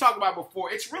thing we talked about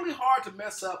before. It's really hard to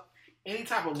mess up any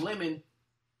type of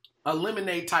a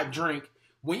lemonade type drink.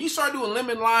 When you start doing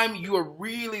lemon lime,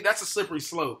 that's a slippery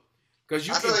slope because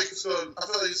I feel like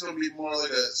it's gonna be more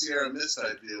like a Sierra Mist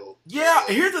type deal. Yeah,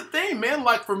 here's the thing, man.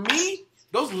 Like for me,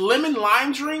 those lemon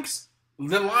lime drinks.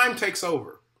 The lime takes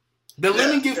over. The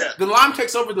lime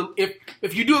takes over.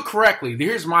 If you do it correctly,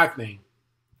 here's my thing.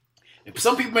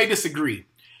 Some people may disagree.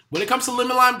 When it comes to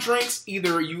lemon lime drinks,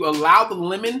 either you allow the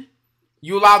lime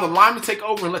to take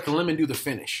over and let the lemon do the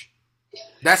finish.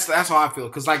 That's how I feel.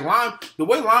 Because like lime, the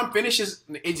way lime finishes,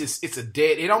 it's a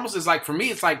dead. It almost is like for me,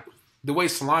 it's like the way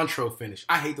cilantro finish.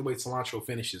 I hate the way cilantro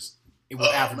finishes with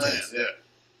aftertaste.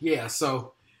 Yeah.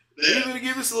 So we're gonna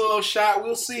give this a little shot.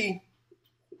 We'll see.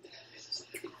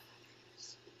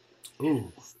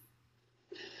 Ooh.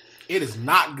 It is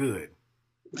not good.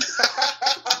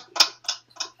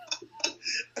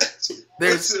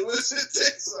 What's it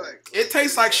taste like? It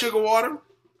tastes like sugar water.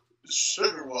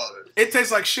 Sugar water. It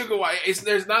tastes like sugar water.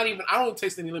 There's not even. I don't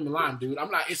taste any lemon lime, dude.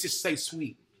 It's just tastes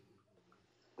sweet.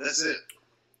 That's it.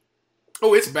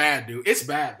 Oh, it's bad, dude. It's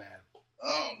bad.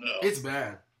 Oh no. It's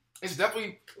bad. It's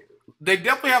definitely. They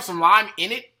definitely have some lime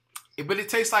in it, but it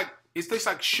tastes like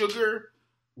sugar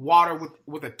water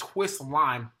with a twist of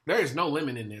lime. There is no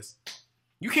lemon in this.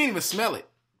 You can't even smell it.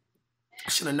 I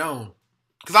should have known.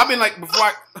 Because I've been like,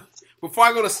 before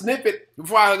I go to sniff it,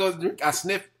 before I go to drink, I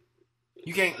sniff.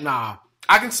 You can't, nah.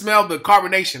 I can smell the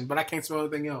carbonation, but I can't smell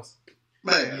anything else.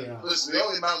 Man, listen, the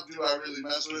only Mountain Dew I really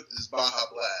mess with is Baja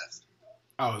Blast.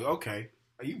 Oh, okay.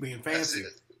 Are you being fancy?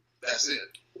 That's it.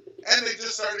 And they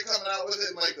just started coming out with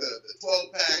it in like the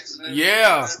 12 packs and everything.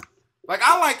 Yeah.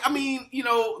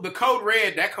 The Code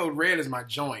Red, that Code Red is my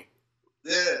joint.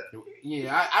 Yeah.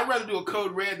 Yeah, I'd rather do a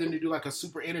Code Red than to do like a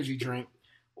super energy drink.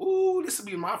 Ooh, this will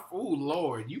be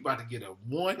Lord, you about to get a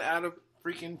 1 out of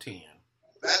freaking 10.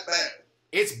 That bad.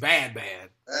 It's bad.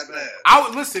 That bad. I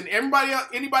would listen, anybody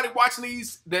watching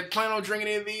these that plan on drinking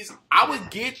any of these, I would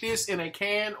get this in a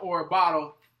can or a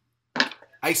bottle,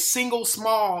 a single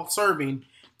small serving,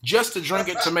 just to drink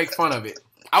it to make fun of it.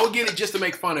 I would get it just to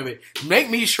make fun of it. Make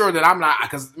me sure that I'm not,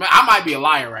 because I might be a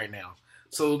liar right now.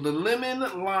 So the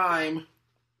lemon lime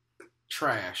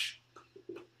trash,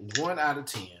 1 out of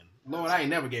 10. Lord, I ain't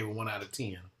never gave it 1 out of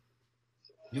 10.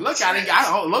 You look at it,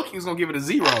 Loki was gonna give it a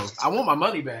 0. I want my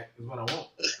money back. Is what I want.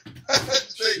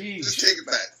 Just take it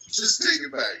back. Just take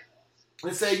it back.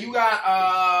 Let's say you got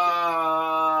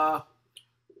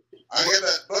I get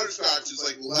that butterscotch is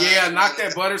like loud. Yeah, knock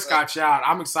that butterscotch out.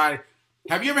 I'm excited.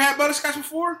 Have you ever had butterscotch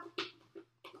before?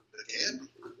 Again?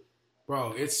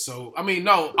 Bro, it's so...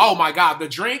 no. Oh, my God. The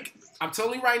drink, I'm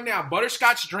telling you right now,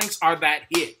 butterscotch drinks are that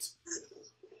hit.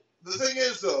 The thing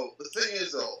is, though,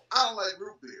 I don't like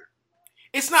root beer.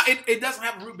 It's not... It doesn't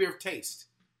have a root beer taste.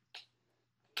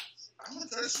 I'm not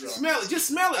thirsty. Smell it. Just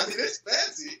smell it. I mean, it's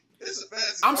fancy. It's a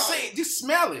fancy I'm bottle. saying, just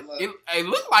smell it. It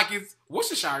looked like it's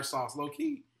Worcestershire sauce,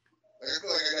 low-key. Like, I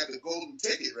feel like I got the golden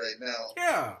ticket right now.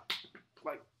 Yeah.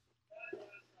 Like...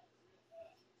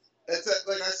 It's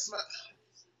like I smell...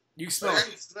 You smell like, I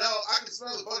can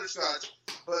smell the butterscotch,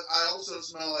 but I also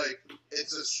smell like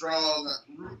it's a strong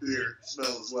root beer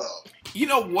smell as well. You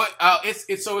know what?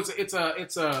 It's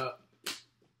a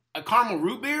caramel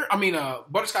root beer. A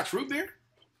butterscotch root beer.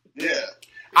 Yeah.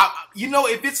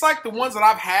 If it's like the ones that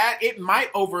I've had,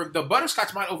 the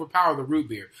butterscotch might overpower the root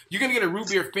beer. You're gonna get a root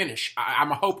beer finish.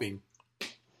 I'm hoping.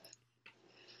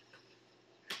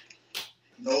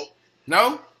 Nope.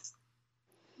 No?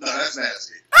 No, that's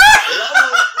nasty.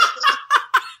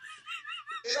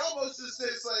 It almost just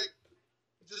tastes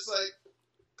like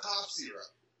cough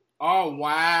syrup. Oh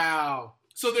wow!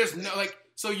 So there's no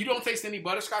so you don't taste any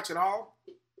butterscotch at all?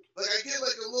 Like I get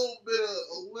like a little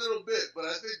bit, but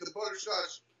I think the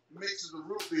butterscotch mixes the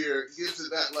root beer, gives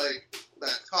it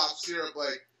that cough syrup,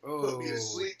 put me to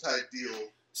sleep type deal.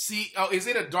 See, is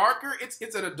it a darker? It's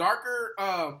a darker.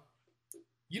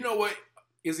 You know what?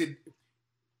 Is it?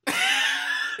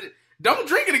 Don't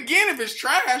drink it again if it's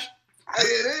trash. It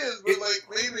is, but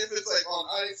maybe if it's on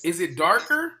ice. Is it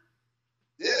darker?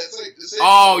 Yeah, it's like the same.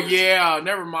 Oh yeah,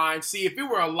 never mind. See, if it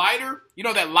were a lighter,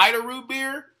 that lighter root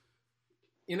beer,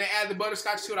 and they add the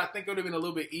butterscotch to it, I think it would have been a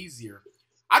little bit easier.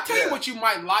 I tell you what you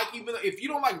might like, even if you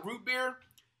don't like root beer,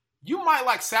 you might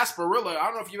like sarsaparilla. I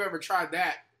don't know if you've ever tried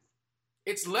that.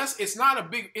 It's less. It's not a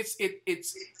big.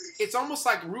 It's almost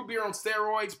like root beer on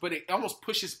steroids, but it almost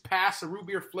pushes past the root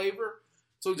beer flavor.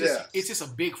 So it's just a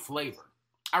big flavor.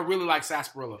 I really like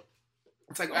sarsaparilla.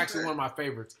 It's actually one of my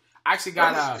favorites. I actually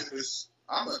got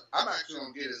I'm actually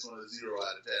gonna get this on a 0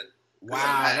 out of 10.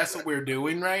 Wow, that's what we're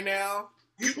doing right now.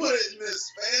 You put it in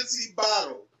this fancy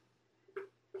bottle.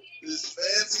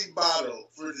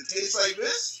 For it to taste like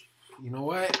this? You know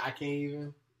what? I can't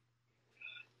even.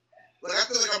 I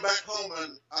feel like I'm back home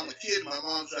and I'm a kid. My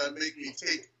mom's trying to make me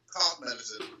take cough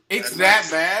medicine. It's that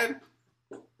bad?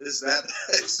 It's that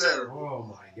bad. It's terrible. Oh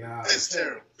my god. It's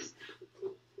terrible.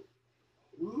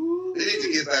 Ooh. They need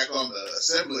to get back on the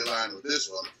assembly line with this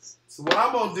one. So what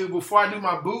I'm going to do before I do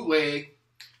my bootleg,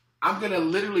 I'm going to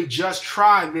literally just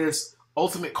try this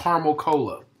Ultimate Caramel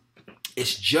Cola.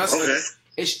 It's just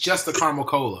a caramel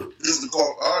cola.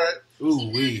 All right. Ooh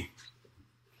wee.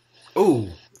 Ooh.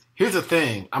 Here's the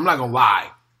thing. I'm not gonna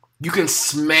lie. You can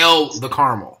smell the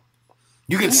caramel.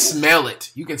 You can smell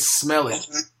it. You can smell it.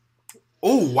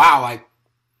 Oh wow!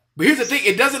 But here's the thing.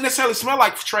 It doesn't necessarily smell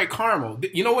like straight caramel.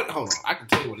 You know what? Hold on. I can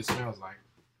tell you what it smells like.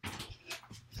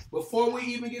 Before we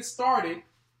even get started,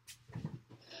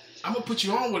 I'm gonna put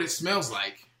you on what it smells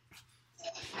like.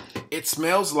 It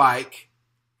smells like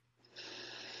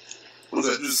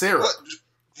syrup. What?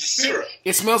 Syrup.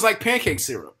 It smells like pancake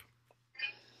syrup.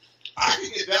 I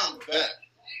can get down with that.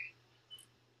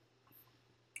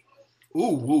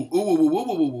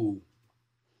 Ooh.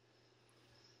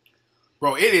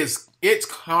 Bro, it's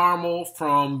caramel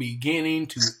from beginning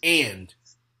to end.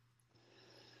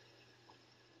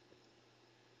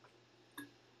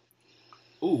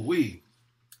 Ooh wee.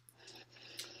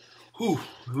 Ooh,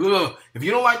 ugh. If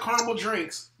you don't like caramel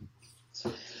drinks,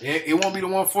 it won't be the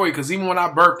one for you. Because even when I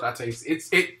burped, I taste it.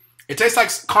 It tastes like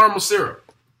caramel syrup.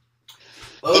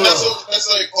 But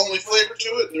that's only flavor to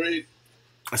it.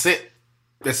 That's it.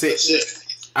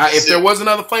 If there was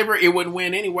another flavor, it wouldn't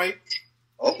win anyway.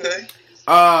 Okay.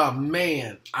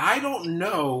 Man, I don't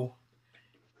know.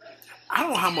 I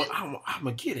don't know how I'm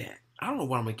gonna get at. I don't know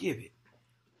what I'm gonna give it.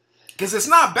 Because it's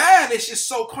not bad. It's just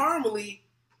so caramely.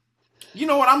 You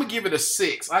know what? I'm gonna give it a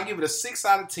 6. I give it a 6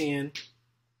 out of 10.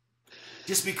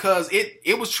 Just because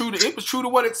it was true to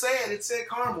what it said. It said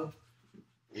caramel.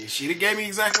 She gave me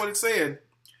exactly what it said.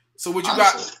 So what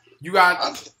you got?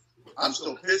 I'm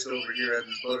still pissed over here at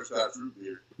this butterscotch root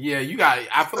beer. Yeah, you got.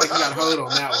 I feel like you got hold on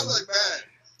that one. I'm mad.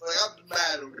 I'm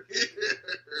mad over here.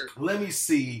 Let me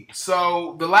see.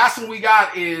 So the last one we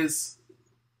got is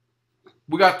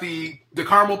the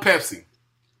caramel Pepsi.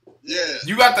 Yeah.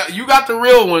 You got the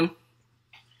real one.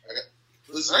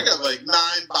 I got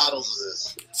 9 bottles of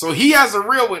this. So he has a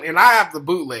real one, and I have the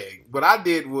bootleg. What I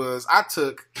did was I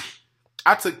took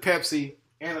Pepsi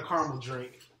and a caramel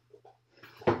drink,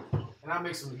 and I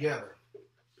mixed them together.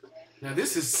 Now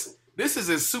this is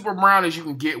as super brown as you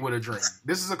can get with a drink.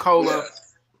 This is a cola. Yeah.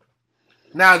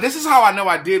 Now this is how I know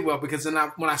I did well, because when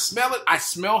I smell it, I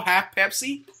smell half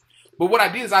Pepsi. But what I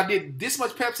did is I did this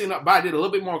much Pepsi, but I did a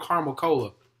little bit more caramel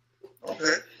cola.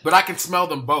 Okay. But I can smell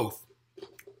them both.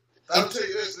 I'll tell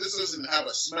you this doesn't have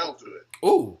a smell to it.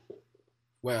 Ooh.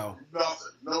 Well.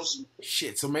 Nothing. No.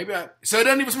 Shit, so maybe so it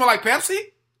doesn't even smell like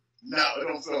Pepsi? No, it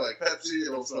don't smell like Pepsi.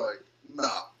 It don't smell like, no.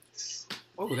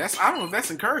 Oh, I don't know if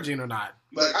that's encouraging or not.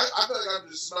 I feel like I'm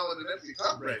just smelling an empty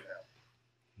cup right now.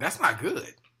 That's not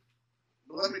good.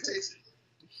 But let me taste it.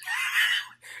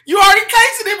 You already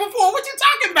tasted it before. What you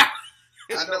talking about?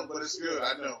 I know, but it's good.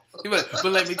 I know. but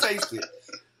let me taste it.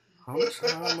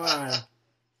 Oh my.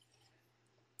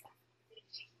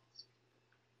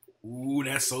 Ooh,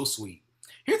 that's so sweet.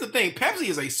 Here's the thing. Pepsi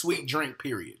is a sweet drink,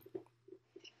 period.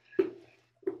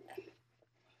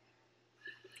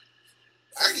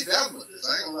 I get down with this.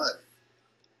 I ain't gonna lie.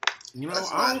 You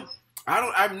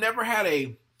know, I've never had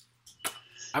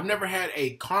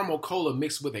a caramel cola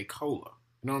mixed with a cola.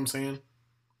 You know what I'm saying?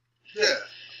 Yeah.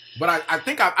 But I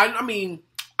think I mean,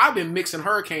 I've been mixing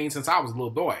Hurricane since I was a little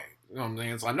boy. You know what I'm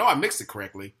saying? So I know I mixed it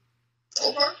correctly.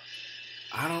 Okay.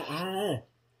 I don't know.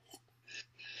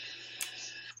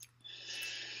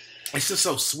 It's just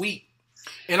so sweet.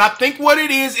 And I think what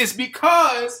it is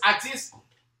because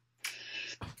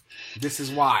this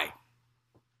is why.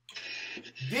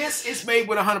 This is made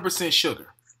with 100% sugar.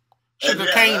 Sugar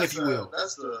cane, if you will.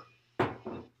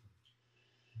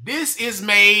 This is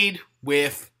made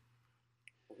with,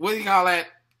 what do you call that?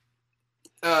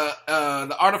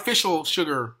 The artificial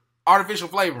sugar, artificial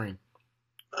flavoring.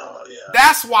 Oh, yeah.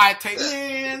 That's why it tastes,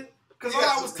 man. Because all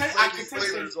I was tasting, I could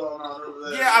taste it.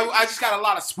 Yeah, I just got a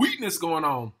lot of sweetness going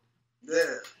on.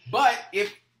 Yeah. But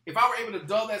if I were able to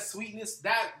dull that sweetness,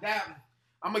 that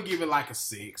I'm gonna give it like a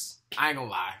 6. I ain't gonna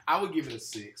lie, I would give it a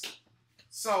 6.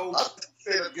 So I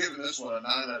ended up giving this one a 9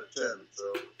 out of 10.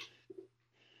 So.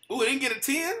 Ooh, it didn't get a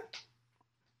 10?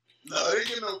 No, it didn't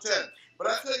get no 10. But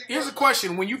I tell you, here's a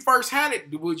question: when you first had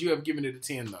it, would you have given it a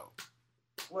 10 though?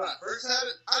 When I first had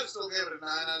it, I still gave it a 9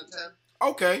 out of 10.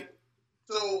 Okay.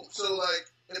 So like,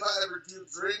 if I ever do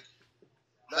drink,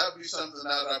 that would be something that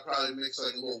I'd probably mix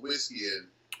like a little whiskey in.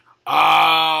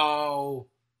 Oh.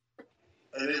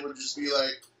 And it would just be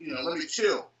like, you know, let me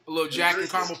chill. A little Jack and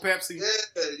caramel Pepsi.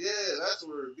 Yeah, that's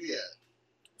where it'd be at.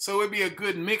 So it'd be a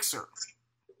good mixer.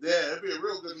 Yeah, it'd be a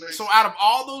real good mixer. So out of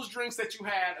all those drinks that you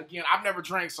had, again, I've never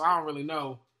drank, so I don't really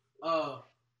know. I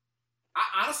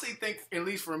honestly think, at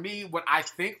least for me, what I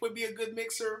think would be a good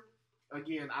mixer,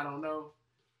 again, I don't know.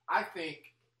 I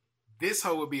think this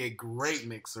hoe would be a great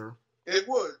mixer. It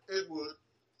would.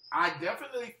 I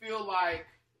definitely feel like,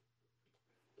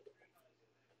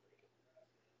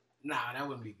 nah, that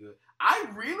wouldn't be good. I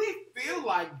really feel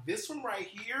like this one right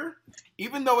here,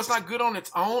 even though it's not good on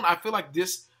its own, I feel like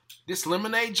this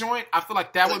lemonade joint, I feel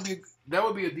like that would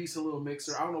be a decent little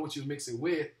mixer. I don't know what you mix it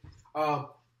with.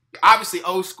 Obviously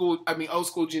old school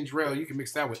ginger ale, you can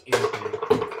mix that with anything.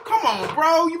 Come on,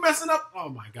 bro, you messing up. Oh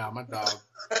my God, my dog.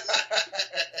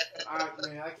 I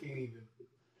can't even.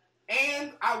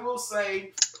 And I will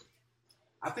say,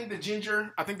 I think that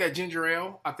ginger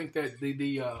ale, I think that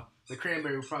the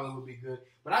cranberry probably would be good.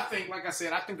 But I think, like I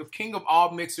said, I think the king of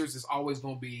all mixers is always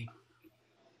going to be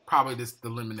probably the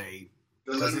lemonade.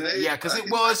 The lemonade?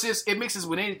 Because it mixes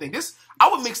with anything. I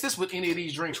would mix this with any of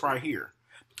these drinks right here.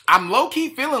 I'm low-key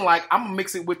feeling like I'm going to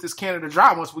mix it with this Canada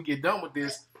Dry once we get done with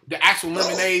this. The actual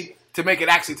lemonade to make it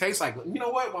actually taste like. You know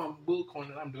what? Well, I'm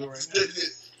bullcorning. I'm doing right now.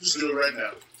 Just do it right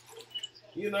now.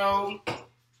 You know,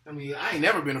 I mean, I ain't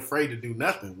never been afraid to do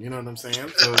nothing. You know what I'm saying?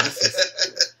 So this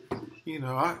is, you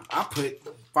know, I put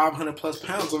 500 plus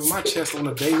pounds over my chest on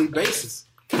a daily basis.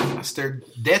 I stare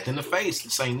death in the face.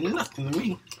 This ain't nothing to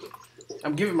me.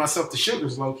 I'm giving myself the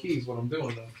sugars low key is what I'm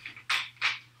doing though.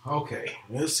 Okay,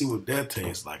 let's see what that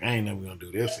tastes like. I ain't never gonna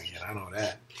do this again. I know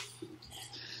that.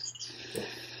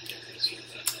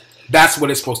 That's what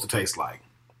it's supposed to taste like.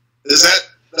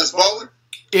 That's baller?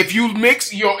 If you mix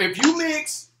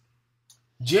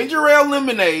ginger ale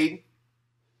lemonade,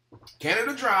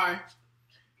 Canada Dry,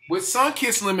 with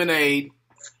Sunkist lemonade,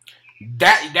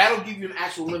 that'll give you an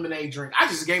actual lemonade drink. I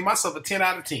just gave myself a 10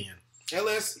 out of 10.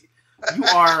 LS,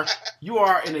 you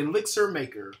are an elixir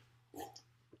maker.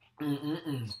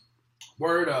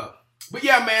 Word up. But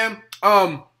yeah, man.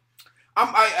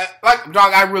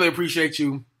 I really appreciate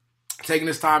you taking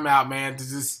this time out, man, to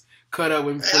just cut up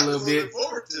with me for a little bit. I'm looking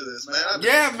forward to this,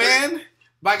 man. Man.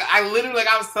 Like I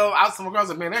was telling my girls,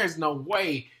 like, man, there's no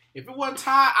way. If it wasn't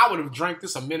Ty, I would have drank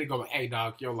this a minute ago. Like, hey,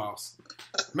 dog, you're lost.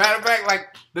 Matter of fact,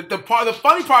 like the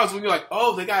funny part is when you're like,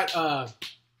 oh, they got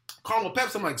caramel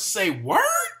Pepsi. I'm like, say word.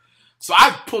 So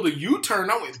I pulled a U-turn.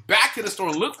 I went back to the store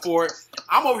and looked for it.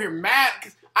 I'm over here mad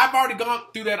because I've already gone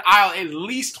through that aisle at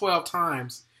least 12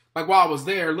 times. Like while I was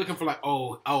there looking for like, I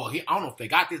don't know if they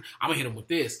got this. I'm gonna hit them with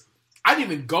this. I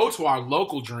didn't even go to our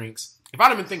local drinks. If I'd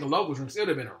have been thinking local drinks, it would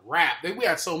have been a wrap. We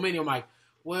had so many. I'm like,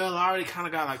 well, I already kind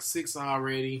of got like 6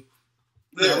 already.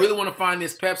 Yeah. I really want to find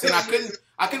this Pepsi. And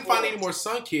I couldn't find any more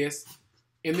Sunkist.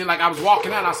 And then, like, I was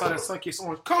walking out and I saw that Sunkist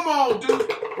orange. Come on,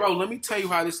 dude. Bro, let me tell you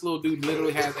how this little dude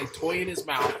literally has a toy in his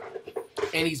mouth.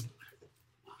 And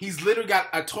he's literally got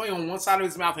a toy on one side of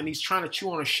his mouth and he's trying to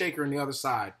chew on a shaker on the other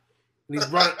side. And he's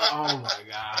running. Oh, my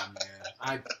God,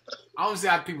 man. I don't see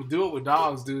how people do it with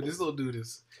dogs, dude. This little dude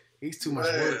he's too much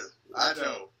work. I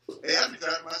know. Hey, I be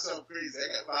driving myself crazy. I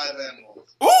got 5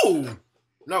 animals. Ooh!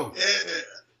 No. Yeah.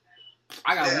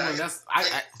 I got one. I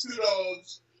got 2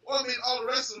 dogs, Well, I mean, all the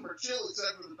rest of them are chill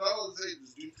except for the dogs. They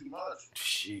just do too much.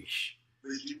 Sheesh.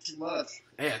 They do too much.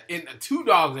 Yeah, and 2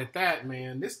 dogs at that,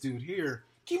 man. This dude here,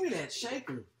 give me that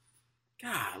shaker.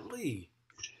 Golly.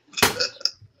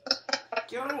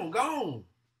 Get on, gone.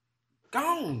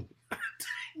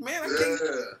 Man, I can't.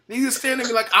 He's just staring at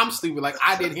me like I'm stupid, like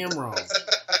I did him wrong.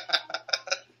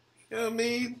 You know what I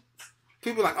mean?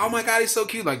 People are like, oh my God, he's so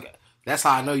cute. Like, that's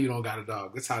how I know you don't got a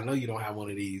dog. That's how I know you don't have one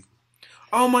of these.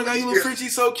 Oh my God, you little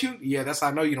Frenchie's so cute. Yeah, that's how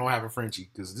I know you don't have a Frenchie,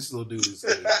 because this little dude is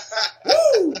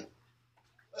woo!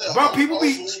 Bro, people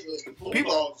be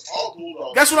Bulldogs, all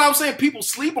bulldogs. That's what I was saying. People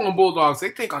sleep on bulldogs.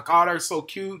 They think like, oh, they're so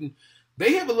cute, and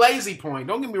they have a lazy point.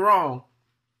 Don't get me wrong,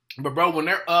 but bro, when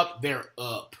they're up,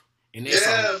 and it's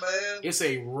man. It's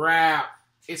a wrap.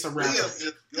 It's a wrap. Liam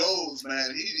just goes,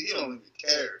 man. He don't even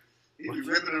care. He be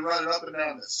ripping and running up and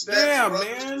down the steps. Yeah, and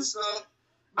man. And stuff.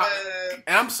 Man.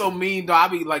 And I'm so mean, though. I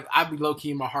be low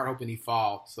key in my heart hoping he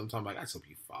fall. Sometimes like I just hope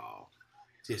he fall,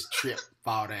 just trip,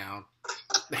 fall down.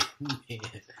 Man.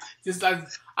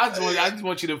 I just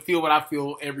want you to feel what I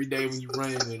feel every day when you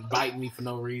running and biting me for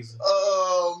no reason.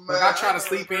 Oh man! Like I try to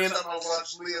sleep in. The first time I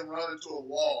watched Liam run into a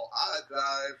wall, I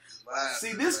died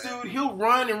laughing. See, this dude, he'll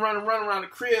run around the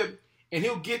crib, and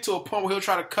he'll get to a point where he'll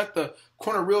try to cut the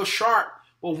corner real sharp.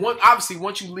 Well,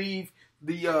 once you leave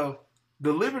the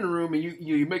living room and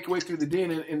you make your way through the den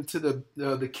and into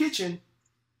the kitchen,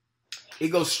 it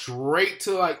goes straight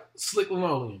to like slick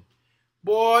linoleum.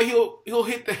 Boy, he'll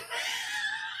hit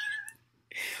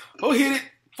he'll hit it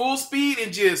full speed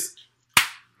and just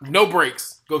no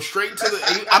brakes. Go straight into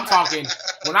the. I'm talking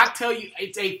when I tell you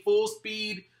it's a full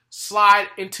speed slide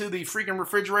into the freaking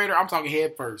refrigerator. I'm talking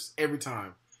head first every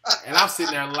time, and I'm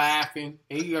sitting there laughing.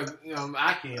 And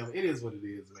I can't. It is what it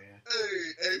is, man.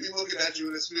 Hey, he looking at you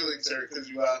with his feelings hurt because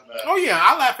you out now. Oh yeah,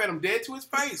 I laugh at him dead to his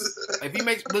face. If he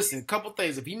makes a couple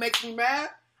things. If he makes me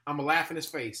mad, I'm gonna laugh in his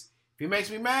face. If he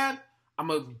makes me mad, I'm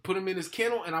gonna put him in his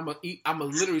kennel and I'm gonna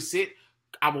literally sit.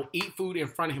 I will eat food in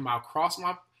front of him.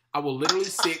 I will literally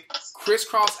sit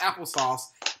crisscross applesauce,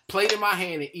 plate in my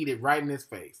hand, and eat it right in his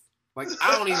face. Like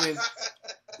I don't even.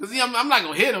 Cause I'm not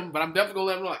gonna hit him, but I'm definitely gonna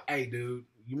let him know, like, hey, dude,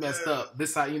 you messed up.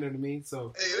 This how you know what I mean.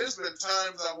 So hey, there's been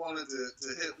times I wanted to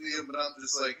hit Liam, but I'm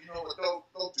just like, you know what?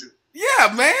 Don't do it.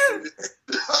 Yeah, man.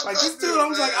 Like this dude, I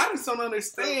was like, I just don't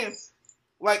understand.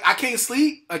 Like I can't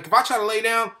sleep. Like if I try to lay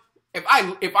down, if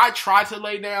I try to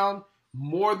lay down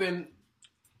more than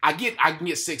I can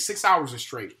get 6 hours is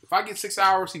straight. If I get 6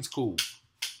 hours, he's cool.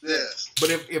 Yeah.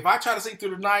 But if I try to sleep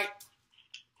through the night,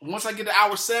 once I get to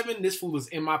hour 7, this fool is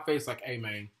in my face like, hey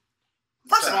man.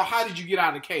 First of all, how did you get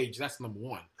out of the cage? That's number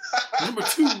 1. Number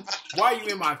 2, why are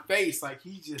you in my face? Like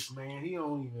he just, man, he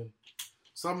don't even.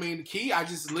 So I mean, the key,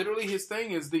 his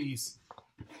thing is these.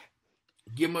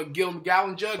 Give him a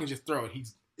gallon jug and just throw it.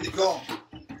 He's gone.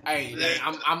 Hey, man,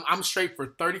 I'm straight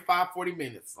for 35, 40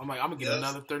 minutes. I'm like, I'm going to get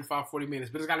another 35, 40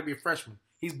 minutes. But it's got to be a freshman.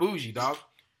 He's bougie, dog.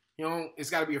 You know, it's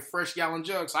got to be a fresh gallon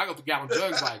jug. So I go through gallon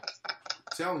jugs like, I'm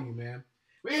telling you, man.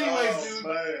 But anyways, dude.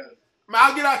 Man,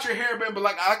 I'll get out your hair, man. But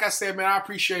like I said, man, I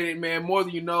appreciate it, man. More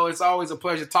than you know, it's always a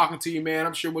pleasure talking to you, man.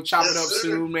 I'm sure we'll chop it up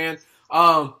soon, man.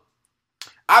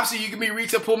 Obviously, you can be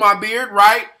reached at Pull My Beard,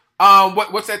 right?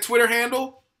 What's that Twitter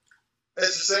handle?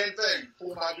 It's the same thing.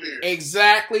 Pull My Beard.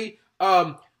 Exactly.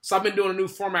 So I've been doing a new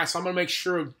format, so I'm going to make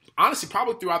sure, honestly,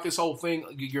 probably throughout this whole thing,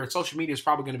 your social media is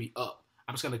probably going to be up.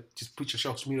 I'm just going to just put your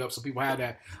social media up so people have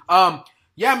that.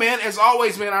 Yeah, man, as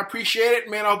always, man, I appreciate it.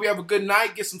 Man, I hope you have a good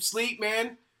night. Get some sleep,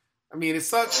 man. I mean, it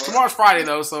sucks. Right. Tomorrow's Friday,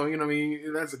 though, so, you know what I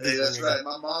mean? That's a good thing. That's right.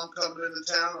 My mom coming into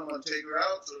town. I'm going to take her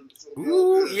out. So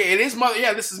ooh, yeah, it is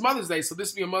this is Mother's Day, so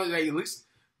this will be a Mother's Day. At least,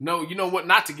 no, you know what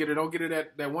not to get her. Don't get her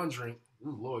that one drink.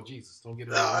 Ooh, Lord Jesus, don't get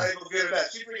her that. No, I ain't going to get her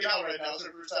that. She's freaking out right now. It's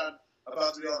her first time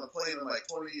about to be on a plane in like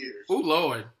 20 years. Oh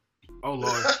Lord. You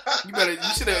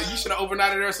should have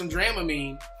overnighted her some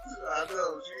Dramamine. I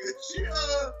know. She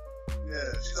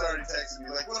she's already texting me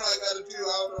like, what do I gotta do?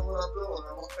 I don't know what I'm doing.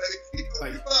 I'm like,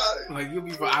 you'll be fine. Like you'll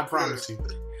be fine. I promise you.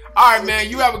 All right, man.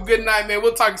 You have a good night, man.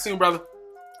 We'll talk to you soon, brother.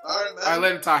 All right, man. All right,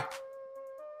 later, Ty.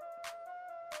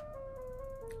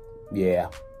 Yeah.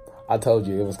 I told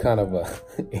you it was kind of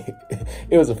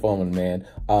it was a fun one, man.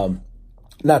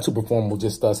 Not super formal,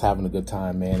 just us having a good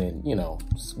time, man, and, you know,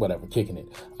 whatever, kicking it.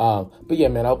 But yeah,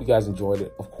 man, I hope you guys enjoyed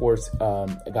it. Of course, I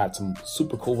got some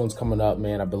super cool ones coming up,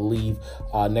 man. I believe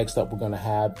next up we're going to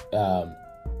have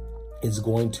is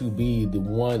going to be the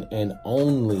one and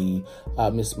only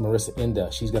Miss Marissa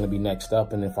Inda. She's going to be next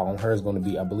up, and then following her is going to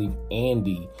be, I believe,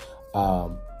 Andy,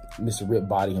 Mr. Rip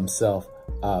Body himself.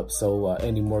 So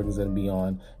Andy Morgan's going to be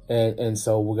on. And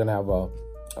so we're going to have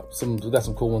we got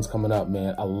some cool ones coming up,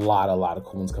 man. A lot of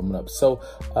cool ones coming up. So,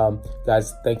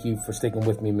 guys, thank you for sticking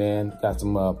with me, man. Got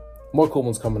some more cool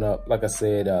ones coming up. Like I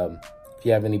said, if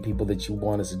you have any people that you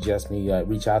want to suggest me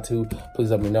reach out to,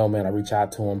 please let me know, man. I reach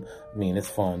out to them. I mean, it's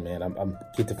fun, man. I'm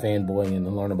get to fanboy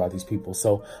and learn about these people.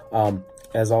 So,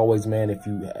 as always, man, if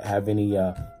you have any,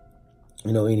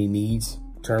 any needs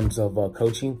in terms of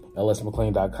coaching,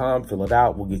 lsmcclain.com, fill it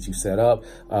out. We'll get you set up.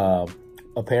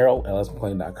 Apparel,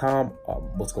 lsmcclain.com.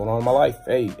 What's going on in my life?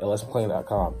 Hey,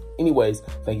 lsmcclain.com. Anyways,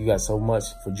 thank you guys so much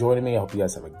for joining me. I hope you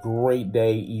guys have a great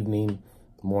day, evening,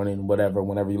 morning, whatever,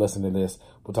 whenever you listen to this.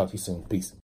 We'll talk to you soon. Peace.